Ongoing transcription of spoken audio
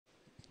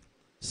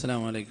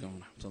السلام عليكم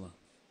ورحمة الله.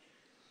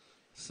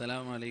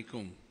 السلام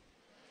عليكم.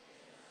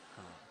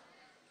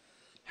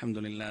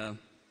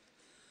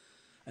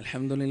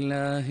 الحمد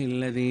لله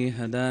الذي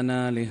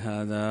هدانا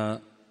لهذا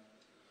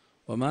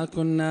وما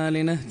كنا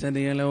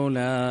لنهتدي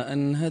لولا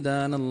أن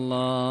هدانا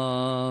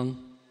الله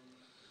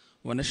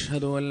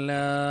ونشهد أن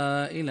لا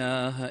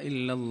إله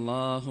إلا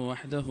الله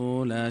وحده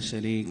لا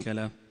شريك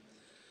له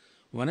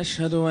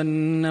ونشهد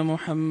أن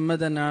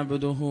محمدا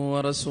عبده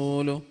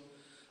ورسوله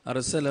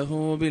أرسله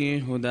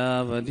بالهدى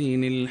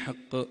ودين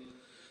الحق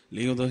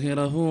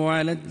ليظهره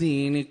على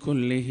الدين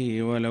كله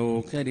ولو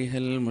كره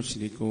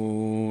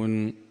المشركون.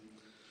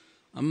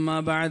 أما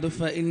بعد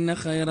فإن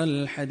خير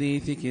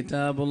الحديث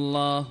كتاب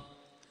الله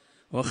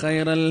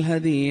وخير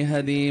الهدي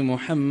هدي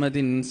محمد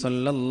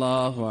صلى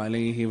الله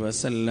عليه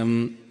وسلم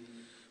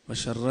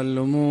وشر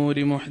الأمور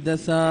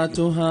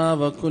محدثاتها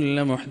وكل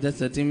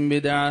محدثة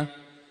بدعة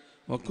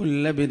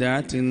وكل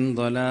بدعة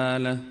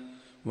ضلالة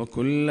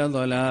وكل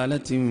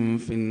ضلالة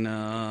في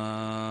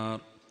النار.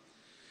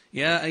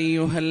 يا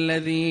أيها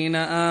الذين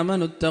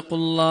آمنوا اتقوا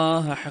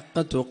الله حق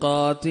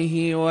تقاته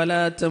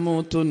ولا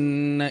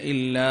تموتن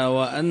إلا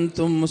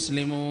وأنتم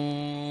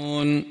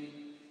مسلمون.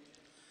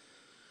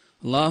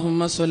 اللهم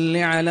صل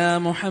على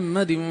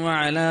محمد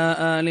وعلى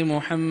آل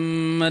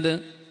محمد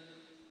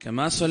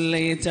كما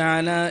صليت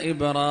على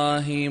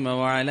إبراهيم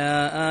وعلى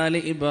آل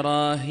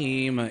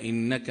إبراهيم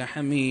إنك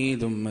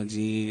حميد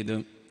مجيد.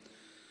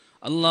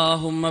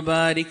 اللهم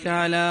بارك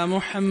على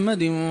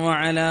محمد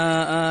وعلى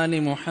آل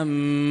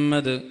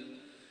محمد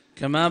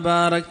كما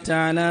باركت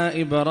على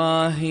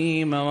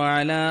إبراهيم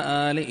وعلى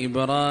آل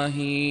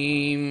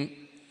إبراهيم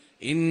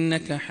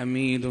إنك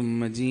حميد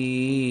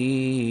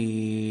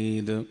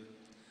مجيد.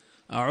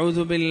 أعوذ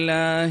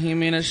بالله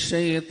من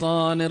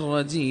الشيطان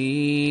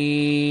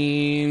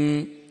الرجيم.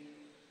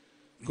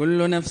 كل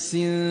نفس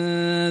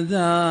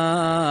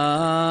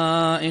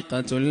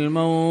ذائقة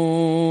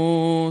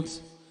الموت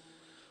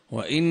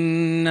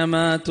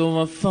وإنما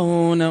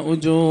توفون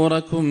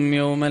أجوركم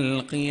يوم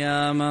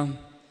القيامة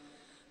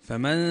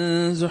فمن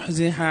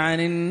زحزح عن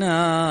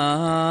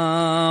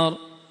النار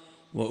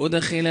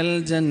وأدخل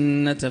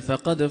الجنة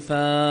فقد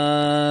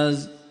فاز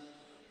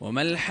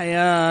وما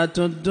الحياة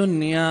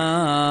الدنيا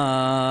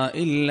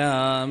إلا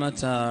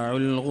متاع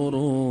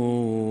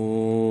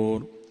الغرور.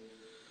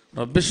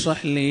 رب اشرح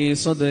لي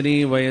صدري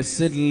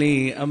ويسر لي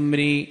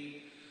أمري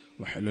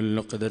واحلل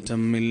عقدة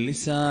من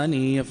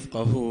لساني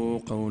يفقهوا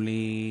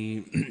قولي.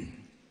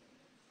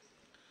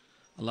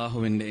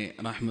 അല്ലാഹുവിൻ്റെ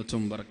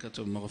റഹ്മത്തും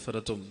ബർക്കത്തും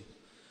മഗ്ഫിറത്തും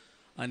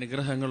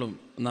അനുഗ്രഹങ്ങളും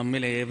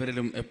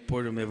നമ്മിലേവരിലും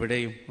എപ്പോഴും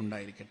എവിടെയും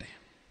ഉണ്ടായിരിക്കട്ടെ.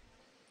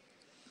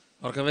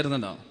 ഉറക്കം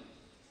വരുന്നുണ്ടോ?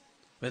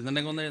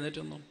 വരുന്നുണ്ടെങ്കിൽ ഒന്ന്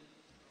എഴുന്നേറ്റ്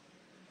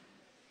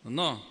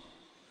ഒന്നോ.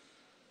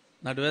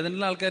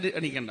 നടുവേദനയുള്ള ആൾക്കാർ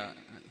എണീക്കണ്ട.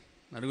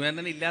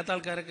 നടുവേദന ഇല്ലാത്ത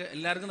ആൾക്കാരൊക്കെ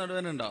എല്ലാവർക്കും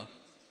നടുവേദന ഉണ്ടോ?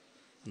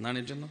 എന്നാണ്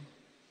ഏറ്റവും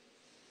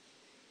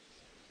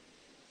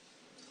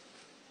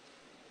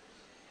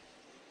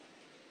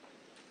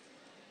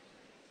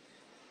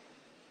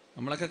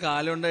നമ്മളൊക്കെ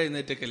കാലുകൊണ്ട്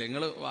എഴുന്നേറ്റേക്കല്ലേ?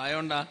 നിങ്ങൾ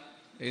വായോണ്ടാ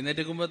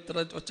എഴുന്നേറ്റേക്കുമ്പോൾ എത്ര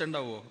ഒച്ച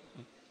ഉണ്ടാവുമോ?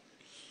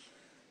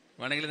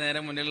 വേണമെങ്കിൽ നേരെ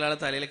മുന്നിലുള്ള ആളെ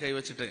തലയിൽ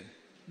കൈവച്ചിട്ട്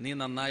നീ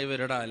നന്നായി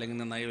വരടാ അല്ലെങ്കിൽ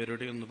നന്നായി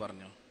വരൂടി ഒന്ന്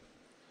പറഞ്ഞോ.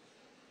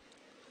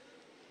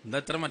 എന്താ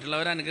എത്ര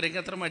മറ്റുള്ളവരെ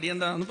അനുഗ്രഹിക്കാൻ എത്ര മടി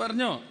എന്താ ഒന്ന്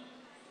പറഞ്ഞോ.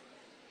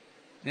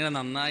 ഇങ്ങനെ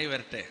നന്നായി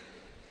വരട്ടെ,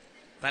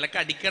 തലക്ക്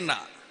അടിക്കണ്ട,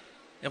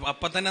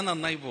 അപ്പം തന്നെ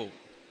നന്നായി പോവും.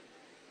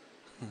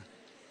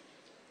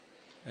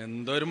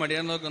 എന്തോ ഒരു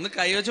മടിയാന്ന് നോക്കും. ഒന്ന്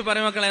കൈവച്ച്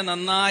പറയും മക്കളെ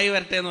നന്നായി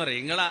വരട്ടെ എന്ന്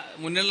പറയും. നിങ്ങളെ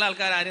മുന്നിലുള്ള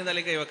ആൾക്കാർ ആരെയും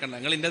തലയിൽ കൈവെക്കണ്ട,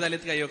 നിങ്ങൾ ഇന്റെ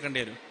തലയിൽ കൈവെക്കേണ്ടി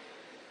വരും.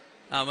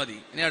 ആ മതി.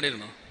 ഇനി അവിടെ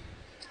ഇരുന്നോ.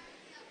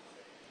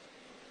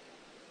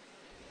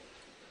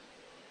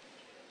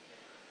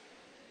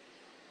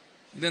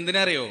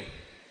 ഇതെന്തിനാ അറിയോ?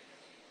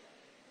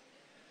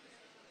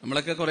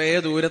 നമ്മളൊക്കെ കുറേ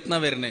ദൂരത്തുനിന്നാ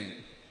വരണേ.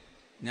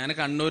 ഞാൻ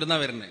കണ്ണൂരിന്നാ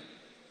വരണേ.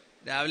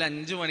 രാവിലെ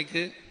 5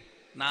 മണിക്ക്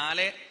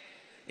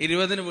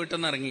 4:20 വീട്ടിൽ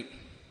നിന്ന് ഇറങ്ങി.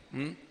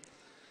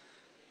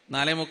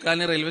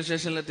 4:45 റെയിൽവേ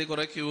സ്റ്റേഷനിലെത്തി.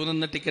 കുറേ ക്യൂ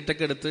നിന്ന്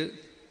ടിക്കറ്റൊക്കെ എടുത്ത്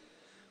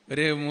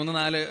ഒരു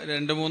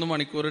 2-3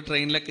 മണിക്കൂർ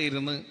ട്രെയിനിലൊക്കെ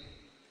ഇരുന്ന്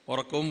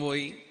ഉറക്കവും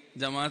പോയി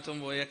ജമാഅത്തും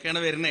പോയി ഒക്കെയാണ്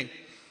വരുന്നേ.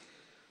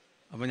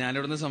 അപ്പം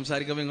ഞാനിവിടുന്ന്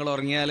സംസാരിക്കുമ്പോൾ നിങ്ങൾ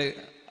ഉറങ്ങിയാൽ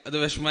അത്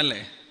വിഷമല്ലേ?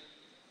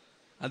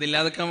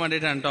 അതില്ലാതെക്കാൻ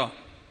വേണ്ടിയിട്ടാണ് കേട്ടോ,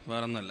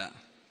 വേറൊന്നുമല്ല.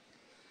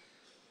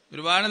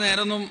 ഒരുപാട്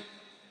നേരമൊന്നും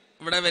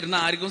ഇവിടെ വരുന്ന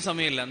ആർക്കും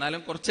സമയമില്ല.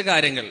 എന്നാലും കുറച്ച്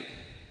കാര്യങ്ങൾ,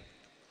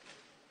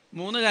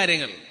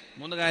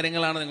 3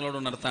 കാര്യങ്ങളാണ് നിങ്ങളോട്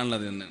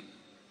ഉണർത്താനുള്ളത് ഇന്ന്.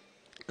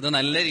 അത്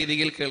നല്ല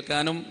രീതിയിൽ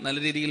കേൾക്കാനും നല്ല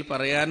രീതിയിൽ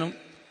പറയാനും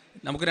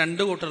നമുക്ക്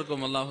 2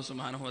 കൂട്ടർക്കും അല്ലാഹു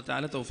സുബ്ഹാനഹു വ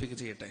തആല തൗഫീഖ്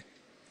ചെയ്യട്ടെ.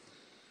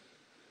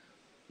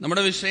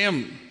 നമ്മുടെ വിഷയം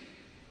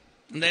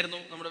എന്തായിരുന്നു?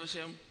 നമ്മുടെ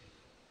വിഷയം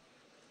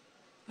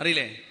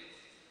അറിയില്ലേ?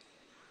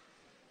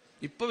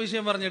 ഇപ്പൊ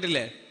വിഷയം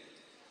പറഞ്ഞിട്ടില്ലേ?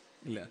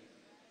 ഇല്ല.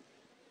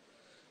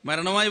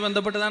 മരണവുമായി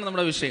ബന്ധപ്പെട്ടതാണ്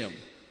നമ്മുടെ വിഷയം.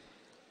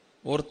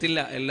 ഓർത്തില്ല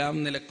എല്ലാം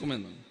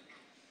നിലക്കുമെന്ന്.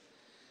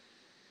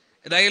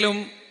 ഏതായാലും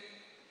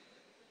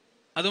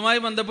അതുമായി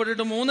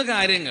ബന്ധപ്പെട്ടിട്ട് 3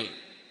 കാര്യങ്ങൾ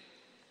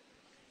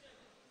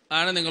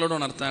ആണ് നിങ്ങളോട്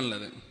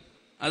ഉണർത്താനുള്ളത്.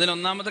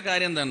 അതിലൊന്നാമത്തെ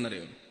കാര്യം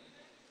എന്താണെന്നറിയോ?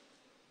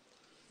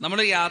 നമ്മൾ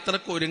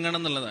യാത്രക്ക് ഒരുങ്ങണം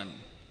എന്നുള്ളതാണ്.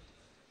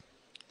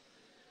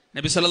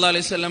 നബി സല്ലല്ലാഹു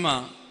അലൈഹി വസല്ലമ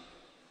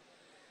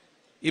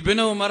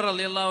ഇബ്നു ഉമർ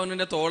റളിയല്ലാഹു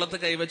അൻഹുവിന്റെ തോളത്ത്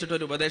കൈവച്ചിട്ട്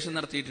ഒരു ഉപദേശം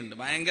നടത്തിയിട്ടുണ്ട്.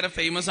 ഭയങ്കര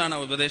ഫേമസ് ആണ് ആ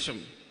ഉപദേശം.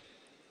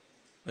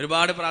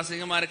 ഒരുപാട്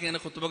പ്രാസംഗികന്മാരൊക്കെ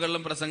ഇങ്ങനെ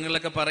ഖുത്ബകളിലും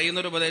പ്രസംഗങ്ങളിലൊക്കെ പറയുന്ന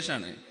ഒരു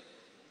ഉപദേശമാണ്.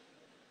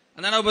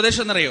 എന്താണ് ആ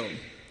ഉപദേശം എന്നറിയോ?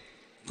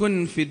 കുൻ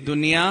ഫി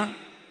ദുനിയാ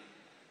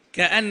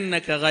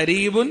കഅന്നക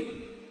ഗരീബുൻ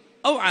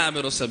ഔ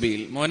ആബിറു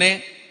സബീൽ. മോനെ,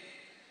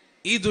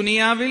 ഈ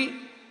ദുനിയാവിൽ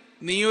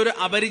നീ ഒരു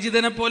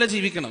അപരിചിതനെ പോലെ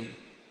ജീവിക്കണം,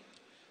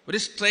 ഒരു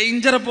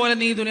സ്ട്രേഞ്ചറെ പോലെ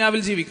നീ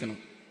ദുനിയാവിൽ ജീവിക്കണം.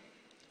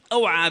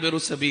 ഔ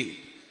ആബിറു സബീൽ,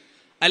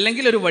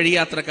 അല്ലെങ്കിൽ ഒരു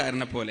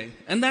വഴിയാത്രക്കാരനെ പോലെ.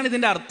 എന്താണ്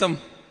ഇതിന്റെ അർത്ഥം?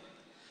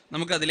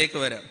 നമുക്കതിലേക്ക്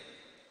വരാം.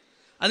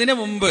 അതിന്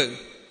മുമ്പ്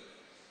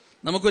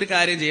നമുക്കൊരു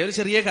കാര്യം ചെയ്യാം, ഒരു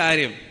ചെറിയ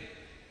കാര്യം.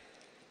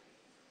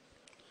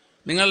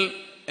 നിങ്ങൾ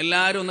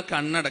എല്ലാവരും ഒന്ന്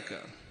കണ്ണടക്കുക,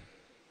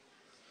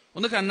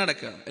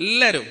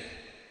 എല്ലാവരും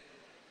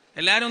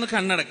ഒന്ന്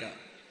കണ്ണടക്കുക.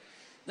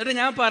 എന്നിട്ട്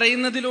ഞാൻ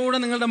പറയുന്നതിലൂടെ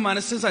നിങ്ങളുടെ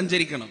മനസ്സ്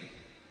സഞ്ചരിക്കണം.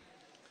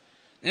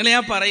 നിങ്ങൾ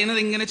ഞാൻ പറയുന്നത്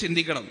ഇങ്ങനെ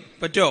ചിന്തിക്കണം.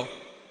 പറ്റോ?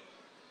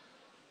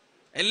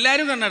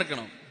 എല്ലാവരും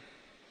കണ്ണടക്കണം.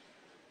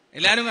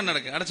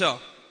 അടച്ചോ?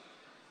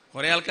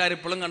 കുറെ ആൾക്കാർ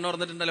ഇപ്പോഴും കണ്ണു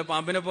തുറന്നിട്ടുണ്ടല്ലോ,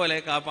 പാമ്പിനെ പോലെ.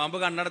 പാമ്പ്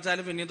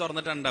കണ്ണടച്ചാലും പിന്നെയും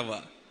തുറന്നിട്ടുണ്ടാവുക.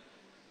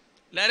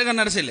 എല്ലാവരും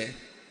കണ്ണടച്ചില്ലേ?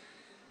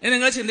 ഇനി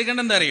നിങ്ങൾ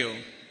ചിന്തിക്കേണ്ട എന്താ അറിയോ?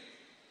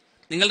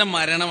 നിങ്ങളുടെ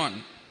മരണമാണ്.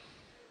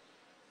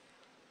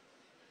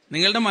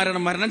 നിങ്ങളുടെ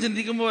മരണം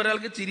ചിന്തിക്കുമ്പോൾ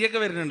ഒരാൾക്ക് ചിരിയൊക്കെ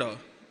വരുന്നുണ്ടോ?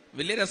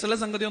 വലിയ രസമുള്ള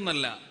സംഗതി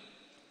ഒന്നല്ല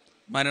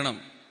മരണം.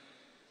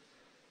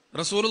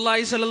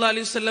 റസൂലുള്ളാഹി സ്വല്ലല്ലാഹു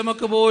അലൈഹി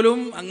വസല്ലമക്ക് പോലും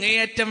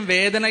അങ്ങേയറ്റം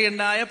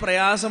വേദനയുണ്ടായ,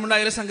 പ്രയാസമുണ്ടായ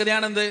ഒരു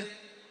സംഗതിയാണെന്ത്?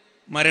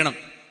 മരണം.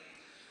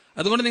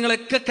 അതുകൊണ്ട്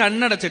നിങ്ങളൊക്കെ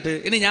കണ്ണടച്ചിട്ട്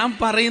ഇനി ഞാൻ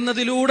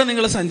പറയുന്നതിലൂടെ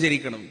നിങ്ങൾ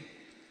സഞ്ചരിക്കണം.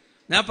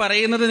 ഞാൻ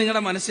പറയുന്നത്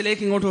നിങ്ങളുടെ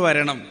മനസ്സിലേക്ക് ഇങ്ങോട്ട്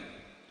വരണം.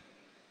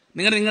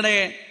 നിങ്ങളുടെ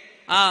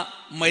ആ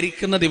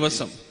മരിക്കുന്ന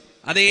ദിവസം,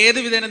 അത് ഏത്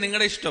വിധേന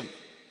നിങ്ങളുടെ ഇഷ്ടം,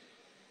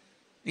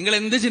 നിങ്ങൾ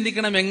എന്ത്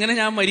ചിന്തിക്കണം, എങ്ങനെ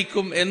ഞാൻ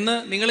മരിക്കും എന്ന്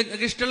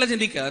നിങ്ങൾക്ക് ഇഷ്ടമുള്ള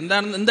ചിന്തിക്കുക.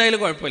 എന്തായാലും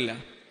കുഴപ്പമില്ല.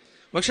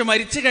 പക്ഷെ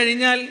മരിച്ചു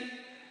കഴിഞ്ഞാൽ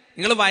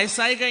നിങ്ങൾ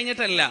വയസ്സായി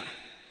കഴിഞ്ഞിട്ടല്ല,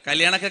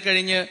 കല്യാണമൊക്കെ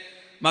കഴിഞ്ഞ്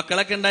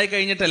മക്കളൊക്കെ ഉണ്ടായി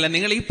കഴിഞ്ഞിട്ടല്ല,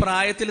 നിങ്ങൾ ഈ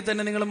പ്രായത്തിൽ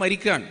തന്നെ നിങ്ങൾ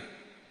മരിക്കുകയാണ്.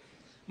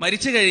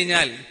 മരിച്ചു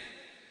കഴിഞ്ഞാൽ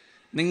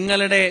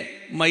നിങ്ങളുടെ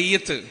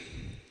മയ്യത്ത്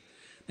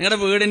നിങ്ങളുടെ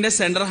വീടിന്റെ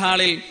സെൻട്രൽ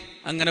ഹാളിൽ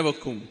അങ്ങനെ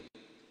വെക്കും.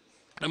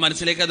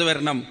 മനസ്സിലേക്ക് അത്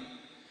വരണം.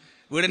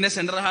 വീടിന്റെ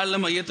സെൻട്രൽ ഹാളിൽ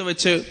മയ്യത്ത്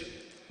വെച്ച്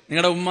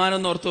നിങ്ങളുടെ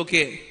ഉമ്മാനൊന്ന് ഓർത്തു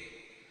നോക്കിയേ,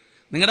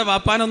 നിങ്ങളുടെ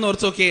വാപ്പാനൊന്ന്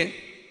ഓർത്തു നോക്കിയേ,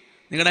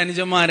 നിങ്ങളുടെ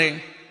അനുജന്മാരെ,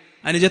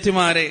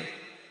 അനുജത്തിമാരെ,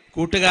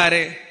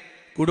 കൂട്ടുകാരെ,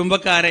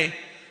 കുടുംബക്കാരെ,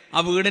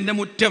 ആ വീടിന്റെ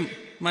മുറ്റം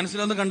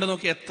മനസ്സിലൊന്ന് കണ്ടു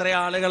നോക്കി. എത്ര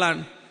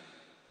ആളുകളാണ്,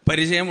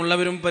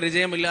 പരിചയമുള്ളവരും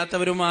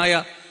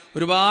പരിചയമില്ലാത്തവരുമായ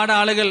ഒരുപാട്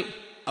ആളുകൾ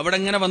അവിടെ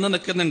ഇങ്ങനെ വന്ന്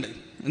നിൽക്കുന്നുണ്ട്.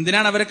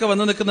 എന്തിനാണ് അവരൊക്കെ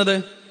വന്ന് നിൽക്കുന്നത്?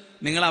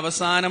 നിങ്ങൾ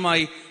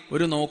അവസാനമായി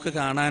ഒരു നോക്ക്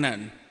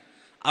കാണാനാണ്.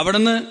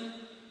 അവിടുന്ന്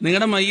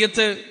നിങ്ങളുടെ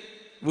മയ്യത്ത്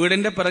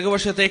വീടിന്റെ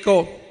പിറകുവശത്തേക്കോ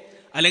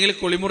അല്ലെങ്കിൽ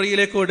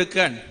കുളിമുറിയിലേക്കോ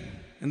എടുക്കാൻ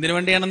എന്തിനു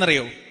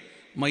വേണ്ടിയാണെന്നറിയോ?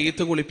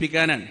 മയ്യത്ത്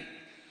കുളിപ്പിക്കാനാണ്.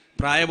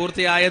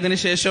 പ്രായപൂർത്തിയായതിനു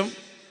ശേഷം,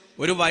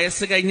 ഒരു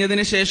വയസ്സ്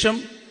കഴിഞ്ഞതിന് ശേഷം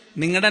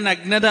നിങ്ങളുടെ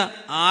നഗ്നത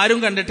ആരും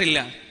കണ്ടിട്ടില്ല.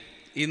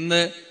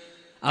 ഇന്ന്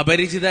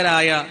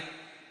അപരിചിതരായ,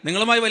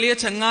 നിങ്ങളുമായി വലിയ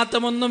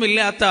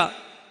ചങ്ങാത്തമൊന്നുമില്ലാത്ത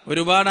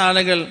ഒരുപാട്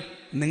ആളുകൾ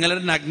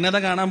നിങ്ങളുടെ നഗ്നത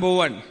കാണാൻ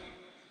പോവാൻ,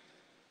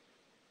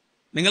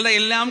 നിങ്ങളുടെ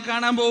എല്ലാം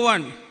കാണാൻ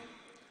പോവാൻ.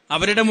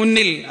 അവരുടെ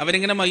മുന്നിൽ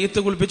അവരിങ്ങനെ മയ്യത്ത്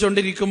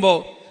കുളിപ്പിച്ചുകൊണ്ടിരിക്കുമ്പോൾ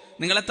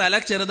നിങ്ങളെ തല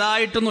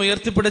ചെറുതായിട്ടൊന്ന്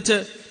ഉയർത്തിപ്പിടിച്ച്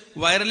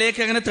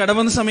വയറിലേക്ക് അങ്ങനെ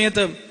തടവുന്ന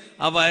സമയത്ത്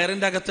ആ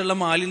വയറിന്റെ അകത്തുള്ള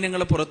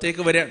മാലിന്യങ്ങൾ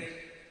പുറത്തേക്ക് വരാൻ,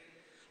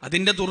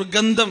 അതിന്റെ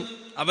ദുർഗന്ധം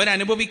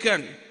അവരനുഭവിക്കാൻ,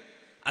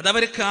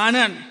 അതവർ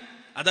കാണാൻ,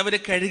 അതവർ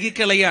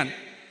കഴുകിക്കളയാൻ.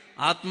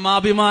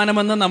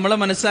 ആത്മാഭിമാനമെന്ന് നമ്മളെ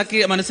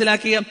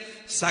മനസ്സിലാക്കിയ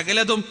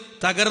സകലതും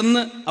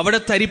തകർന്ന് അവിടെ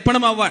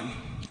തരിപ്പണമാവാൻ,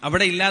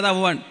 അവിടെ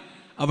ഇല്ലാതാവാൻ.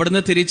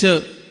 അവിടുന്ന് തിരിച്ച്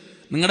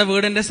നിങ്ങളുടെ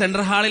വീടിന്റെ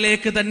സെൻട്രൽ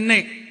ഹാളിലേക്ക് തന്നെ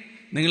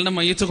നിങ്ങളുടെ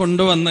മയ്യത്ത്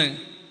കൊണ്ടുവന്ന്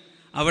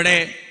അവിടെ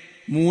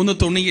 3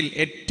 തുണിയിൽ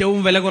ഏറ്റവും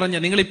വില കുറഞ്ഞ,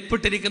 നിങ്ങൾ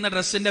ഇപ്പിട്ടിരിക്കുന്ന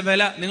ഡ്രസ്സിന്റെ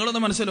വില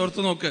നിങ്ങളൊന്ന് മനസ്സിൽ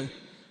ഓർത്തു നോക്ക്.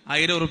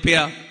 1000 റുപ്യ,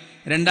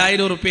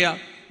 2000 റുപ്യ,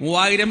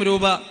 3000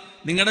 രൂപ.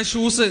 നിങ്ങളുടെ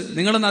ഷൂസ്,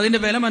 നിങ്ങളൊന്ന് അതിന്റെ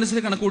വില മനസ്സിൽ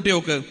കണക്കൂട്ടി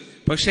നോക്ക്.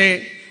 പക്ഷേ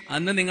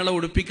അന്ന് നിങ്ങളെ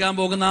ഉടുപ്പിക്കാൻ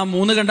പോകുന്ന ആ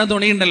 3 കണ്ടം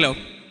തുണിയുണ്ടല്ലോ,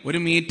 1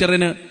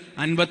 മീറ്ററിന്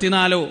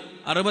 54,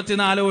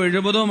 64,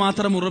 70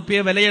 മാത്രം ഉറുപ്പിയ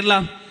വിലയുള്ള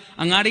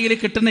അങ്ങാടിയിൽ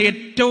കിട്ടുന്ന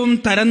ഏറ്റവും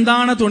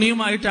തരംതാണ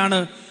തുണിയുമായിട്ടാണ്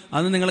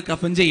അന്ന് നിങ്ങൾ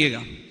കഫൻ ചെയ്യുക.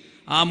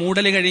 ആ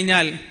മൂടൽ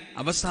കഴിഞ്ഞാൽ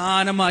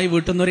അവസാനമായി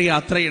വീട്ടിൽ നിന്നൊരു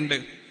യാത്രയുണ്ട്.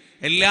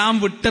 എല്ലാം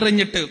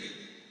വിട്ടെറിഞ്ഞിട്ട്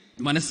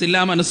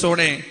മനസ്സില്ലാ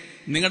മനസ്സോടെ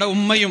നിങ്ങളുടെ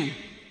ഉമ്മയും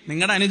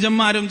നിങ്ങളുടെ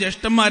അനുജന്മാരും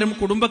ജ്യേഷ്ഠന്മാരും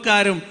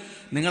കുടുംബക്കാരും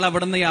നിങ്ങൾ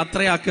അവിടെ നിന്ന്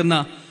യാത്രയാക്കുന്ന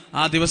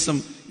ആ ദിവസം,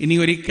 ഇനി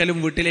ഒരിക്കലും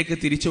വീട്ടിലേക്ക്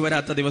തിരിച്ചു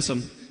വരാത്ത ദിവസം.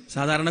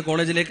 സാധാരണ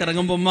കോളേജിലേക്ക്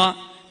ഇറങ്ങുമ്പോൾ ഉമ്മ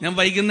ഞാൻ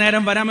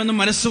വൈകുന്നേരം വരാമെന്ന്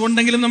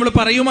മനസ്സുകൊണ്ടെങ്കിലും നമ്മൾ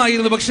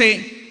പറയുമായിരുന്നു. പക്ഷേ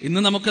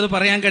ഇന്ന് നമുക്കത്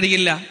പറയാൻ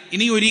കഴിയില്ല.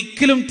 ഇനി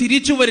ഒരിക്കലും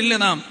തിരിച്ചു വരില്ല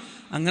നാം.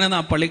 അങ്ങനെ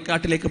നാം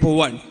പള്ളിക്കാട്ടിലേക്ക്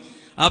പോവാൻ.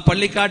 ആ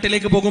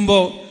പള്ളിക്കാട്ടിലേക്ക്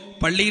പോകുമ്പോൾ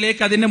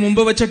പള്ളിയിലേക്ക് അതിന്റെ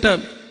മുമ്പ് വെച്ചിട്ട്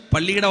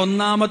പള്ളിയുടെ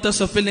 1ാമത്തെ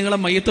സഫിൽ നിങ്ങളെ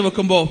മയ്യത്ത്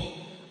വെക്കുമ്പോൾ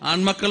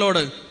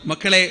ആൺമക്കളോട്,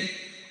 മക്കളെ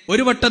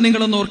ഒരു വട്ടം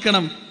നിങ്ങളൊന്ന്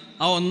ഓർക്കണം,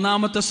 ആ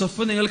 1ാമത്തെ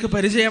സഫ് നിങ്ങൾക്ക്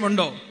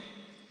പരിചയമുണ്ടോ?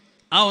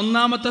 ആ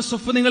 1ാമത്തെ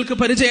സഫ് നിങ്ങൾക്ക്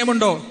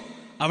പരിചയമുണ്ടോ?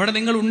 അവിടെ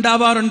നിങ്ങൾ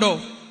ഉണ്ടാവാറുണ്ടോ?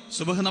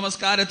 സുബ്ഹ്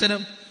നമസ്കാരത്തിന്,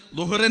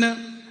 ളുഹറിന്,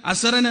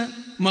 അസറിന്,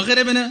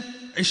 മഗ്രിബിന്,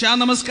 ഇശാ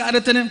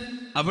നമസ്കാരത്തിന്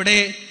അവിടെ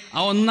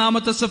ആ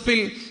 1ാമത്തെ സഫിൽ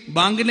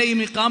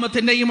ബാങ്കിന്റെയും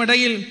ഇഖാമത്തിന്റെയും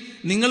ഇടയിൽ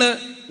നിങ്ങൾ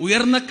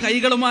ഉയർന്ന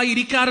കൈകളുമായി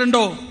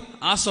ഇരിക്കാറുണ്ടോ?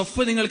 ആ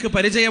സഫ് നിങ്ങൾക്ക്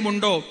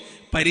പരിചയമുണ്ടോ?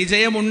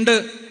 പരിചയമുണ്ട്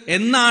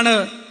എന്നാണ്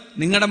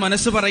നിങ്ങളുടെ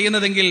മനസ്സ്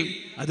പറയുന്നതെങ്കിൽ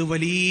അത്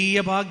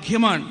വലിയ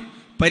ഭാഗ്യമാണ്.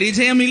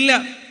 പരിചയമില്ല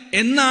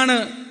എന്നാണ്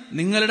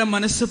നിങ്ങളുടെ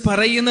മനസ്സ്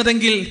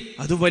പറയുന്നതെങ്കിൽ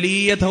അത്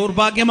വലിയ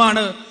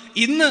ദൗർഭാഗ്യമാണ്.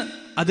 ഇന്ന്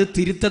അത്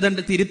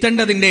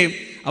തിരുത്തേണ്ടതിന്റെ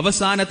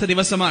അവസാനത്തെ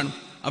ദിവസമാണ്.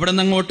 അവിടെ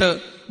നിന്ന് അങ്ങോട്ട്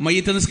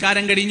മയ്യിത്ത്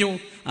നിസ്കാരം കഴിഞ്ഞു.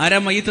 ആരാ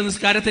മയ്യിത്ത്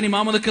നിസ്കാരത്തിന്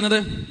ഇമാമ നിൽക്കുന്നത്?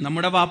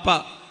 നമ്മുടെ വാപ്പ,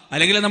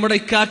 അല്ലെങ്കിൽ നമ്മുടെ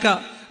ഇക്കാക്ക,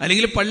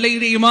 അല്ലെങ്കിൽ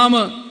പള്ളിയുടെ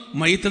ഇമാമ്.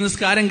 മയ്യിത്ത്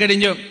നിസ്കാരം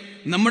കഴിഞ്ഞ്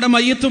നമ്മുടെ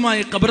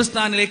മയ്യത്തുമായി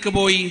ഖബർസ്ഥാനിലേക്ക്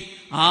പോയി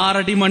 6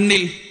 അടി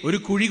മണ്ണിൽ ഒരു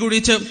കുഴി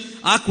കുഴിച്ച്,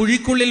 ആ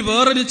കുഴിക്കുള്ളിൽ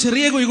വേറൊരു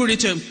ചെറിയ കുഴി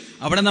കുഴിച്ച്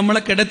അവിടെ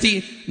നമ്മളെ കിടത്തി.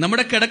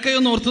 നമ്മുടെ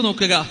കിടക്കയൊന്ന് ഓർത്തു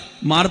നോക്കുക.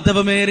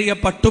 മാർദ്ദവമേറിയ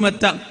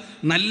പട്ടുമെത്ത,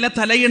 നല്ല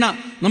തലയിണ,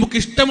 നമുക്ക്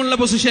ഇഷ്ടമുള്ള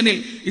പൊസിഷനിൽ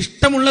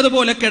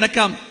ഇഷ്ടമുള്ളതുപോലെ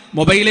കിടക്കാം.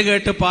 മൊബൈല്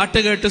കേട്ട്, പാട്ട്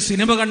കേട്ട്,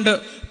 സിനിമ കണ്ട്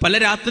പല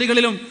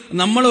രാത്രികളിലും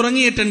നമ്മൾ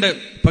ഉറങ്ങിയിട്ടുണ്ട്.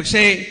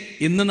 പക്ഷേ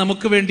ഇന്ന്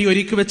നമുക്ക് വേണ്ടി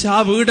ഒരുക്കി വെച്ച ആ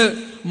വീട്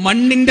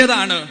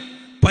മണ്ണിൻ്റെതാണ്,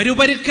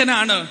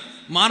 പരുപരുക്കനാണ്,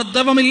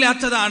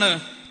 മാർദ്ദവമില്ലാത്തതാണ്,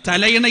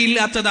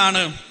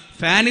 തലയിണയില്ലാത്തതാണ്,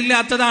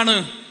 ഫാനില്ലാത്തതാണ്,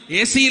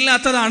 AC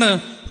ഇല്ലാത്തതാണ്,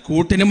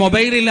 കൂട്ടിന്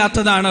മൊബൈൽ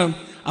ഇല്ലാത്തതാണ്.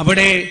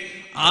 അവിടെ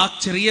ആ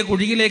ചെറിയ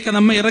കുഴിയിലേക്ക്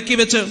നമ്മെ ഇറക്കി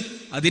വെച്ച്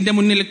അതിന്റെ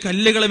മുന്നിൽ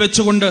കല്ലുകൾ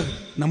വെച്ചുകൊണ്ട്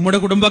നമ്മുടെ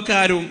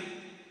കുടുംബക്കാരും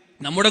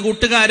നമ്മുടെ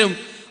കൂട്ടുകാരും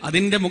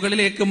അതിന്റെ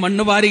മുകളിലേക്ക്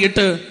മണ്ണ്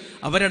വാരിയിട്ട്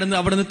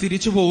അവിടുന്ന്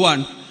തിരിച്ചു പോവാൻ.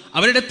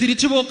 അവരുടെ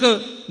തിരിച്ചുപോക്ക്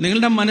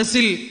നിങ്ങളുടെ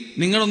മനസ്സിൽ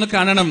നിങ്ങളൊന്ന്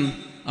കാണണം.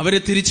 അവര്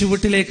തിരിച്ചു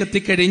വീട്ടിലേക്ക്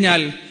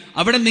എത്തിക്കഴിഞ്ഞാൽ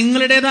അവിടെ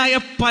നിങ്ങളുടേതായ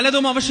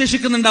പലതും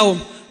അവശേഷിക്കുന്നുണ്ടാവും.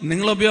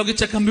 നിങ്ങൾ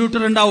ഉപയോഗിച്ച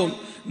കമ്പ്യൂട്ടർ ഉണ്ടാവും,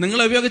 നിങ്ങൾ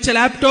ഉപയോഗിച്ച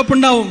ലാപ്ടോപ്പ്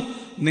ഉണ്ടാവും,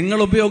 നിങ്ങൾ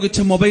ഉപയോഗിച്ച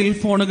മൊബൈൽ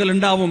ഫോണുകൾ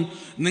ഉണ്ടാവും,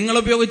 നിങ്ങൾ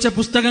ഉപയോഗിച്ച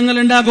പുസ്തകങ്ങൾ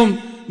ഉണ്ടാകും,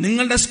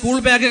 നിങ്ങളുടെ സ്കൂൾ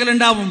ബാഗുകൾ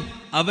ഉണ്ടാവും.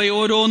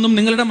 അവയോരോന്നും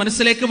നിങ്ങളുടെ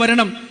മനസ്സിലേക്ക്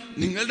വരണം.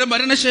 നിങ്ങളുടെ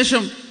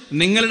മരണശേഷം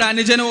നിങ്ങളുടെ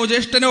അനുജനോ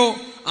ജ്യേഷ്ഠനോ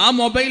ആ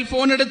മൊബൈൽ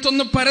ഫോൺ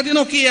എടുത്തൊന്ന് പരതി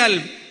നോക്കിയാൽ,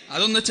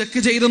 അതൊന്ന് ചെക്ക്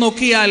ചെയ്ത്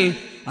നോക്കിയാൽ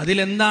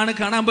അതിലെന്താണ്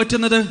കാണാൻ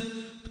പറ്റുന്നത്?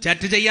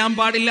 ചാറ്റ് ചെയ്യാൻ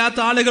പാടില്ലാത്ത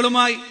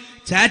ആളുകളുമായി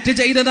ചാറ്റ്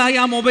ചെയ്തതായി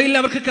ആ മൊബൈലിൽ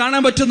അവർക്ക്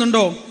കാണാൻ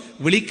പറ്റുന്നുണ്ടോ?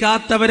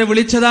 വിളിക്കാത്തവരെ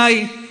വിളിച്ചതായി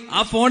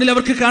ആ ഫോണിൽ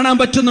അവർക്ക് കാണാൻ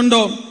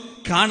പറ്റുന്നുണ്ടോ?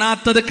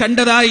 കാണാത്തത്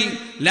കണ്ടതായി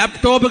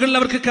ലാപ്ടോപ്പുകളിൽ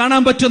അവർക്ക്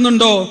കാണാൻ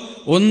പറ്റുന്നുണ്ടോ?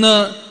 ഒന്ന്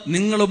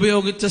നിങ്ങൾ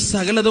ഉപയോഗിച്ച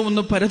സകലതും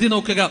ഒന്ന് പരതി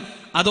നോക്കുക.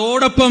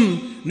 അതോടൊപ്പം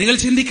നിങ്ങൾ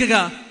ചിന്തിക്കുക,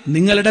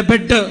 നിങ്ങളുടെ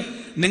ബെഡ്,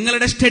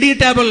 നിങ്ങളുടെ സ്റ്റഡി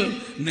ടേബിൾ,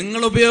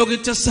 നിങ്ങൾ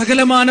ഉപയോഗിച്ച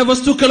സകലമാന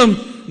വസ്തുക്കളും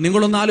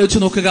നിങ്ങളൊന്ന് ആലോചിച്ച്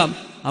നോക്കുക.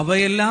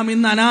 അവയെല്ലാം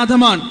ഇന്ന്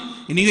അനാഥമാണ്.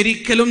 ഇനി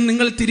ഒരിക്കലും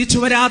നിങ്ങൾ തിരിച്ചു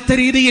വരാത്ത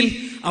രീതിയിൽ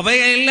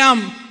അവയെല്ലാം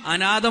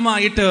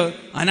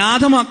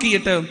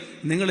അനാഥമാക്കിയിട്ട്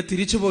നിങ്ങൾ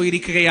തിരിച്ചു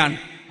പോയിരിക്കുകയാണ്.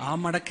 ആ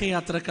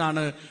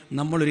മടക്കയാത്രക്കാണ്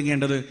നമ്മൾ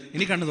ഒരുങ്ങേണ്ടത്.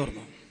 ഇനി കണ്ണു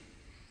തുറന്നു.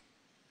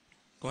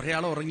 കുറെ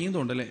ആൾ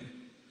ഉറങ്ങിയതുകൊണ്ടല്ലേ?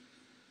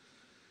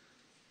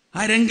 ആ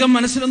രംഗം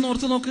മനസ്സിലൊന്ന്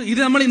ഓർത്ത് നോക്ക്. ഇത്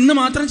നമ്മൾ ഇന്ന്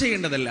മാത്രം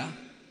ചെയ്യേണ്ടതല്ല.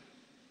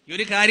 ഈ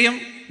ഒരു കാര്യം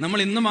നമ്മൾ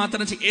ഇന്ന്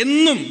മാത്രം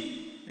എന്നും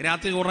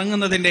രാത്രി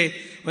ഉറങ്ങുന്നതിന്റെ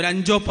ഒരു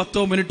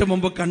 5-10 മിനിറ്റ്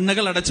മുമ്പ്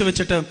കണ്ണുകൾ അടച്ചു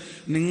വെച്ചിട്ട്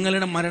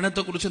നിങ്ങളുടെ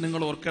മരണത്തെക്കുറിച്ച്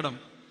നിങ്ങൾ ഓർക്കണം.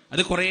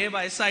 അത് കുറേ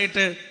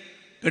വയസ്സായിട്ട്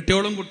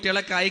കെട്ടിയോളും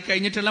കുട്ടികളൊക്കെ ആയി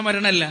കഴിഞ്ഞിട്ടുള്ള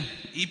മരണമല്ല.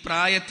 ഈ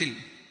പ്രായത്തിൽ,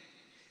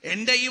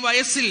 എൻ്റെ ഈ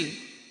വയസ്സിൽ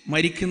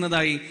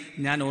മരിക്കുന്നതായി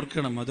ഞാൻ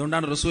ഓർക്കണം.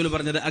 അതുകൊണ്ടാണ് റസൂൽ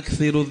പറഞ്ഞത്,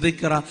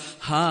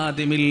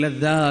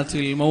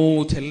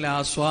 എല്ലാ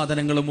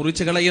ആസ്വാദനങ്ങളും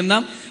മുറിച്ചു കളയുന്ന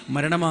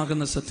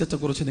മരണമാകുന്ന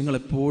സത്യത്തെക്കുറിച്ച് നിങ്ങൾ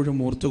എപ്പോഴും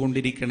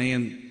ഓർത്തുകൊണ്ടിരിക്കണേ.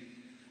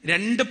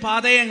 2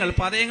 പാതയങ്ങൾ എന്ന്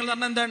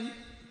പറഞ്ഞാൽ എന്താണ്?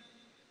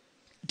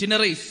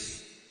 ഇറ്റിനറീസ്.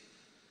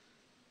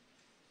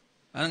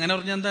 അതങ്ങനെ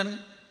പറഞ്ഞാൽ എന്താണ്?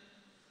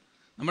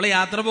 നമ്മൾ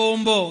യാത്ര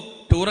പോകുമ്പോ,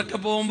 ടൂറൊക്കെ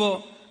പോകുമ്പോ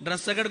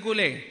ഡ്രസ്സൊക്കെ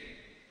എടുക്കൂലേ?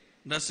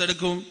 ഡ്രസ്സ്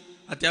എടുക്കും,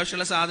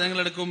 അത്യാവശ്യമുള്ള സാധനങ്ങൾ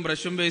എടുക്കും,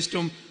 ബ്രഷും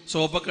പേസ്റ്റും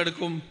സോപ്പൊക്കെ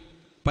എടുക്കും.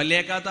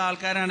 പല്ലേക്കാത്ത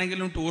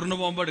ആൾക്കാരാണെങ്കിലും ടൂറിന്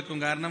പോകുമ്പോൾ എടുക്കും.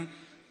 കാരണം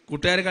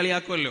കൂട്ടുകാർ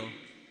കളിയാക്കുമല്ലോ.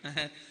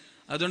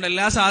 അതുകൊണ്ട്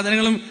എല്ലാ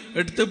സാധനങ്ങളും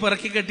എടുത്ത്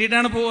പിറക്കി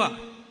കെട്ടിയിട്ടാണ് പോവുക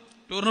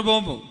ടൂറിന്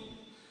പോകുമ്പോൾ.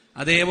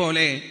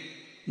 അതേപോലെ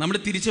നമ്മൾ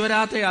തിരിച്ചു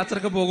വരാത്ത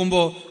യാത്രക്ക്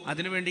പോകുമ്പോൾ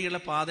അതിനു വേണ്ടിയുള്ള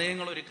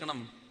പാതയങ്ങൾ ഒരുക്കണം.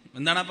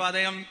 എന്താണ് ആ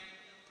പാതയം?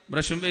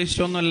 ബ്രഷും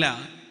പേസ്റ്റും ഒന്നുമല്ല,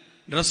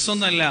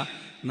 ഡ്രസ്സൊന്നുമല്ല,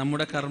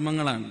 നമ്മുടെ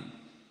കർമ്മങ്ങളാണ്.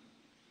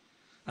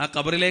 ആ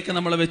ഖബറിലേക്ക്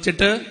നമ്മൾ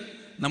വെച്ചിട്ട്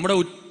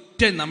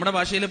നമ്മുടെ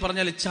ഭാഷയിൽ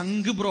പറഞ്ഞാൽ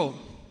ചങ്ക് ബ്രോ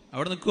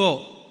അവിടെ നിൽക്കുവോ?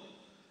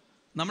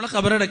 നമ്മളെ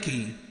ഖബറടക്കി.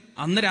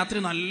 അന്ന് രാത്രി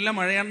നല്ല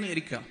മഴയാണെന്ന്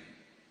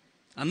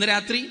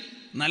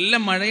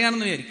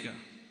വിചാരിക്കുക.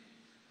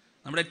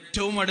 നമ്മുടെ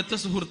ഏറ്റവും അടുത്ത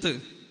സുഹൃത്ത്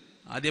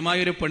ആദ്യമായി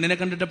ഒരു പെണ്ണിനെ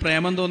കണ്ടിട്ട്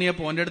പ്രേമം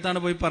തോന്നിയപ്പോൾ അവൻ്റെ അടുത്താണ്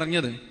പോയി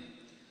പറഞ്ഞത്.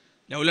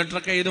 ലവ്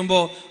ലെറ്ററൊക്കെ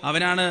എഴുതുമ്പോൾ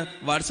അവനാണ്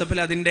വാട്സപ്പിൽ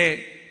അതിൻ്റെ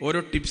ഓരോ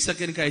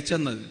ടിപ്സൊക്കെ എനിക്ക് അയച്ചു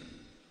തന്നത്.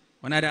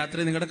 അവൻ ആ രാത്രി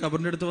നിങ്ങളുടെ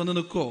ഖബറിൻ്റെ അടുത്ത് വന്ന്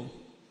നിൽക്കുമോ?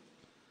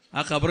 ആ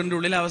ഖബറിൻ്റെ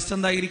ഉള്ളിലെ അവസ്ഥ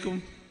എന്തായിരിക്കും?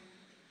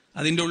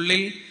 അതിൻ്റെ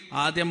ഉള്ളിൽ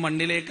ആദ്യം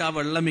മണ്ണിലേക്ക് ആ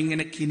വെള്ളം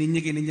ഇങ്ങനെ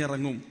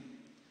കിനിഞ്ഞിറങ്ങും.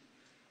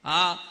 ആ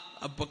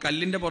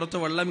കല്ലിന്റെ പുറത്ത്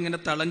വെള്ളം ഇങ്ങനെ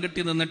തളം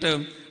കെട്ടി നിന്നിട്ട്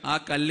ആ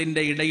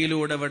കല്ലിന്റെ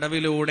ഇടയിലൂടെ,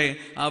 വിടവിലൂടെ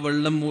ആ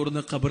വെള്ളം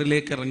മൂർന്ന്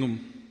ഖബറിലേക്ക് ഇറങ്ങും.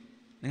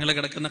 നിങ്ങൾ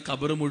കിടക്കുന്ന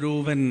ഖബർ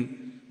മുഴുവൻ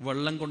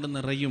വെള്ളം കൊണ്ട്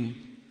നിറയും.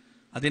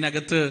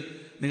 അതിനകത്ത്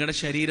നിങ്ങളുടെ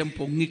ശരീരം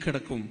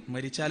പൊങ്ങിക്കിടക്കും.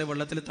 മരിച്ചാൽ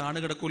വെള്ളത്തിൽ താണു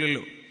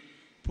കിടക്കൂലല്ലോ,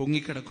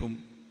 പൊങ്ങിക്കിടക്കും.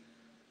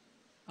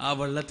 ആ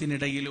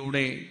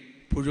വെള്ളത്തിനിടയിലൂടെ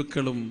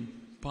പുഴുക്കളും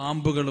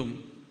പാമ്പുകളും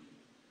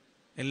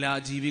എല്ലാ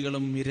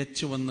ജീവികളും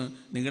ഇരച്ചു വന്ന്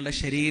നിങ്ങളുടെ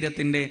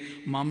ശരീരത്തിന്റെ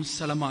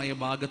മാംസളമായ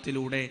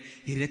ഭാഗത്തിലൂടെ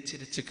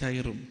ഇരച്ചിരച്ച്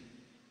കയറും.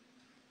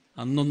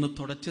 അന്നൊന്ന്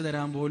തുടച്ചു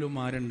തരാൻ പോലും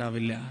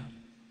ആരുണ്ടാവില്ല.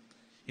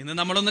 ഇന്ന്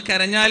നമ്മളൊന്ന്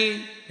കരഞ്ഞാൽ,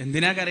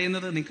 എന്തിനാ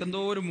കരയുന്നത്?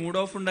 നിനക്കെന്തോ ഒരു മൂഡ്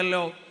ഓഫ്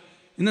ഉണ്ടല്ലോ,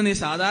 ഇന്ന് നീ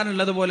സാധാരണ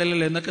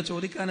ഉള്ളതുപോലെയല്ലല്ലോ എന്നൊക്കെ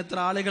ചോദിക്കാൻ എത്ര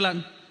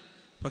ആളുകളാണ്.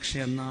 പക്ഷെ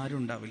അന്നാരും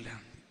ഉണ്ടാവില്ല.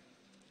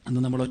 അന്ന്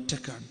നമ്മൾ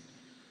ഒറ്റക്കാണ്.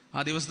 ആ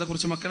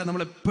ദിവസത്തെക്കുറിച്ച് മക്കളെ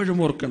നമ്മൾ എപ്പോഴും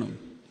ഓർക്കണം.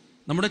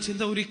 നമ്മുടെ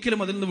ചിന്ത ഒരിക്കലും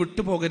അതിൽ നിന്ന്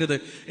വിട്ടുപോകരുത്.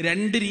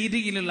 2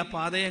 രീതിയിലുള്ള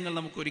പാതയങ്ങൾ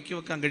നമുക്ക് ഒരുക്കി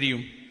വെക്കാൻ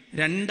കഴിയും.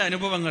 2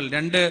 അനുഭവങ്ങൾ,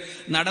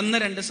 നടന്ന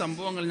 2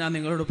 സംഭവങ്ങൾ ഞാൻ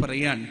നിങ്ങളോട്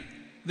പറയാൻ.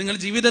 നിങ്ങൾ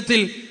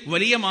ജീവിതത്തിൽ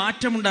വലിയ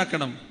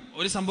മാറ്റമുണ്ടാക്കണം.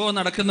 ഒരു സംഭവം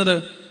നടക്കുന്നത്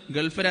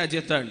ഗൾഫ്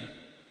രാജ്യത്താണ്.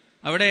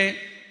 അവിടെ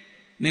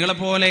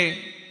നിങ്ങളെപ്പോലെ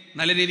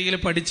നല്ല രീതിയിൽ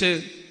പഠിച്ച്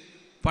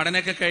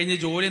പഠനമൊക്കെ കഴിഞ്ഞ്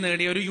ജോലി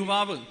നേടിയ ഒരു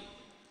യുവാവ്,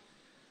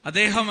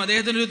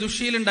 അദ്ദേഹത്തിനൊരു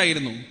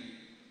ദുശ്ശീലുണ്ടായിരുന്നു.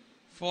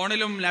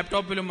 ഫോണിലും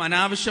ലാപ്ടോപ്പിലും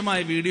അനാവശ്യമായ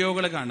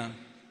വീഡിയോകൾ കാണാം,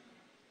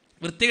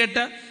 വൃത്തികെട്ട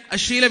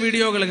അശ്ലീല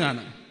വീഡിയോകൾ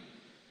കാണാം.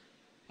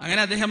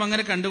 അദ്ദേഹം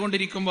അങ്ങനെ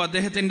കണ്ടുകൊണ്ടിരിക്കുമ്പോൾ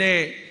അദ്ദേഹത്തിന്റെ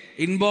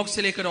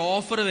ഇൻബോക്സിലേക്ക് ഒരു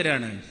ഓഫർ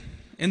വരികയാണ്.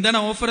 എന്താണ്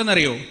ഓഫർ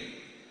എന്നറിയോ?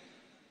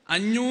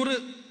 500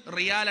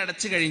 റിയാൽ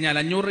അടച്ചു കഴിഞ്ഞാൽ,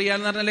 500 റിയാൽ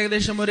എന്ന് പറഞ്ഞാൽ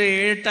ഏകദേശം ഒരു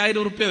 7,000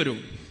 ഉറുപ്പ്യ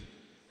വരും.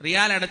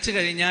 റിയാൽ അടച്ചു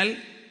കഴിഞ്ഞാൽ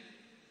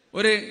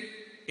ഒരു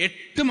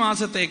 8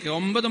 മാസത്തേക്ക്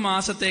 9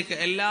 മാസത്തേക്ക്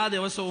എല്ലാ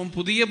ദിവസവും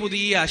പുതിയ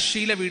പുതിയ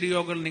അശ്ലീല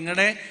വീഡിയോകൾ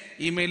നിങ്ങളുടെ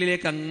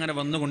ഇമെയിലിലേക്ക് അങ്ങനെ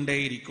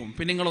വന്നുകൊണ്ടേയിരിക്കും.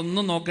 പിന്നെ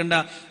നിങ്ങളൊന്നും നോക്കേണ്ട,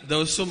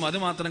 ദിവസവും അത്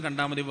മാത്രം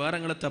കണ്ടാൽ മതി, വേറെ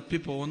നിങ്ങൾ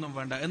തപ്പിപ്പോകുന്നും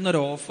വേണ്ട എന്നൊരു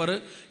ഓഫർ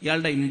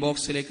ഇയാളുടെ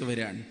ഇൻബോക്സിലേക്ക്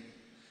വരികയാണ്.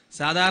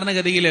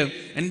 സാധാരണഗതിയിൽ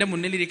എൻ്റെ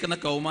മുന്നിലിരിക്കുന്ന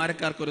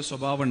കൗമാരക്കാർക്കൊരു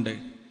സ്വഭാവമുണ്ട്.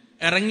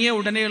 ഇറങ്ങിയ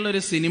ഉടനെയുള്ള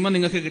ഒരു സിനിമ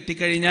നിങ്ങൾക്ക്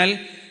കിട്ടിക്കഴിഞ്ഞാൽ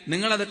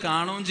നിങ്ങളത്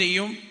കാണുകയും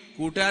ചെയ്യും,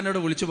 കൂട്ടുകാരനോട്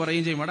വിളിച്ചു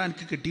പറയുകയും ചെയ്യും, എടാ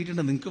എനിക്ക്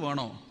കിട്ടിയിട്ടുണ്ട്, നിങ്ങൾക്ക്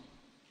വേണോ?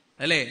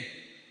 അല്ലേ?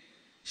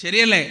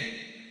 ശരിയല്ലേ?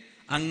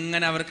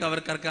 അങ്ങനെ അവർക്ക്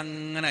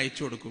അങ്ങനെ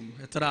അയച്ചു കൊടുക്കും.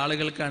 എത്ര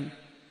ആളുകൾക്കാണ്?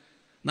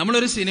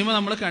 നമ്മളൊരു സിനിമ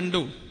നമ്മൾ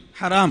കണ്ടു,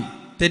 ഹറാം,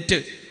 തെറ്റ്,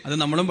 അത്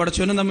നമ്മളും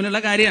പടച്ചവനും തമ്മിലുള്ള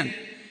കാര്യമാണ്.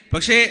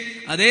 പക്ഷേ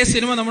അതേ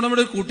സിനിമ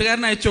നമ്മുടെ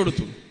കൂട്ടുകാരൻ അയച്ചു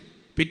കൊടുത്തു.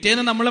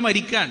 പിറ്റേന്ന്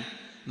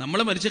നമ്മൾ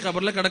മരിച്ച്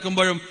ഖബറിൽ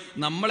കിടക്കുമ്പോഴും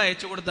നമ്മൾ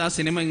അയച്ചു കൊടുത്ത ആ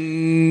സിനിമ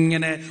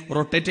ഇങ്ങനെ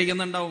റൊട്ടേറ്റ്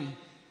ചെയ്യുന്നുണ്ടാവും.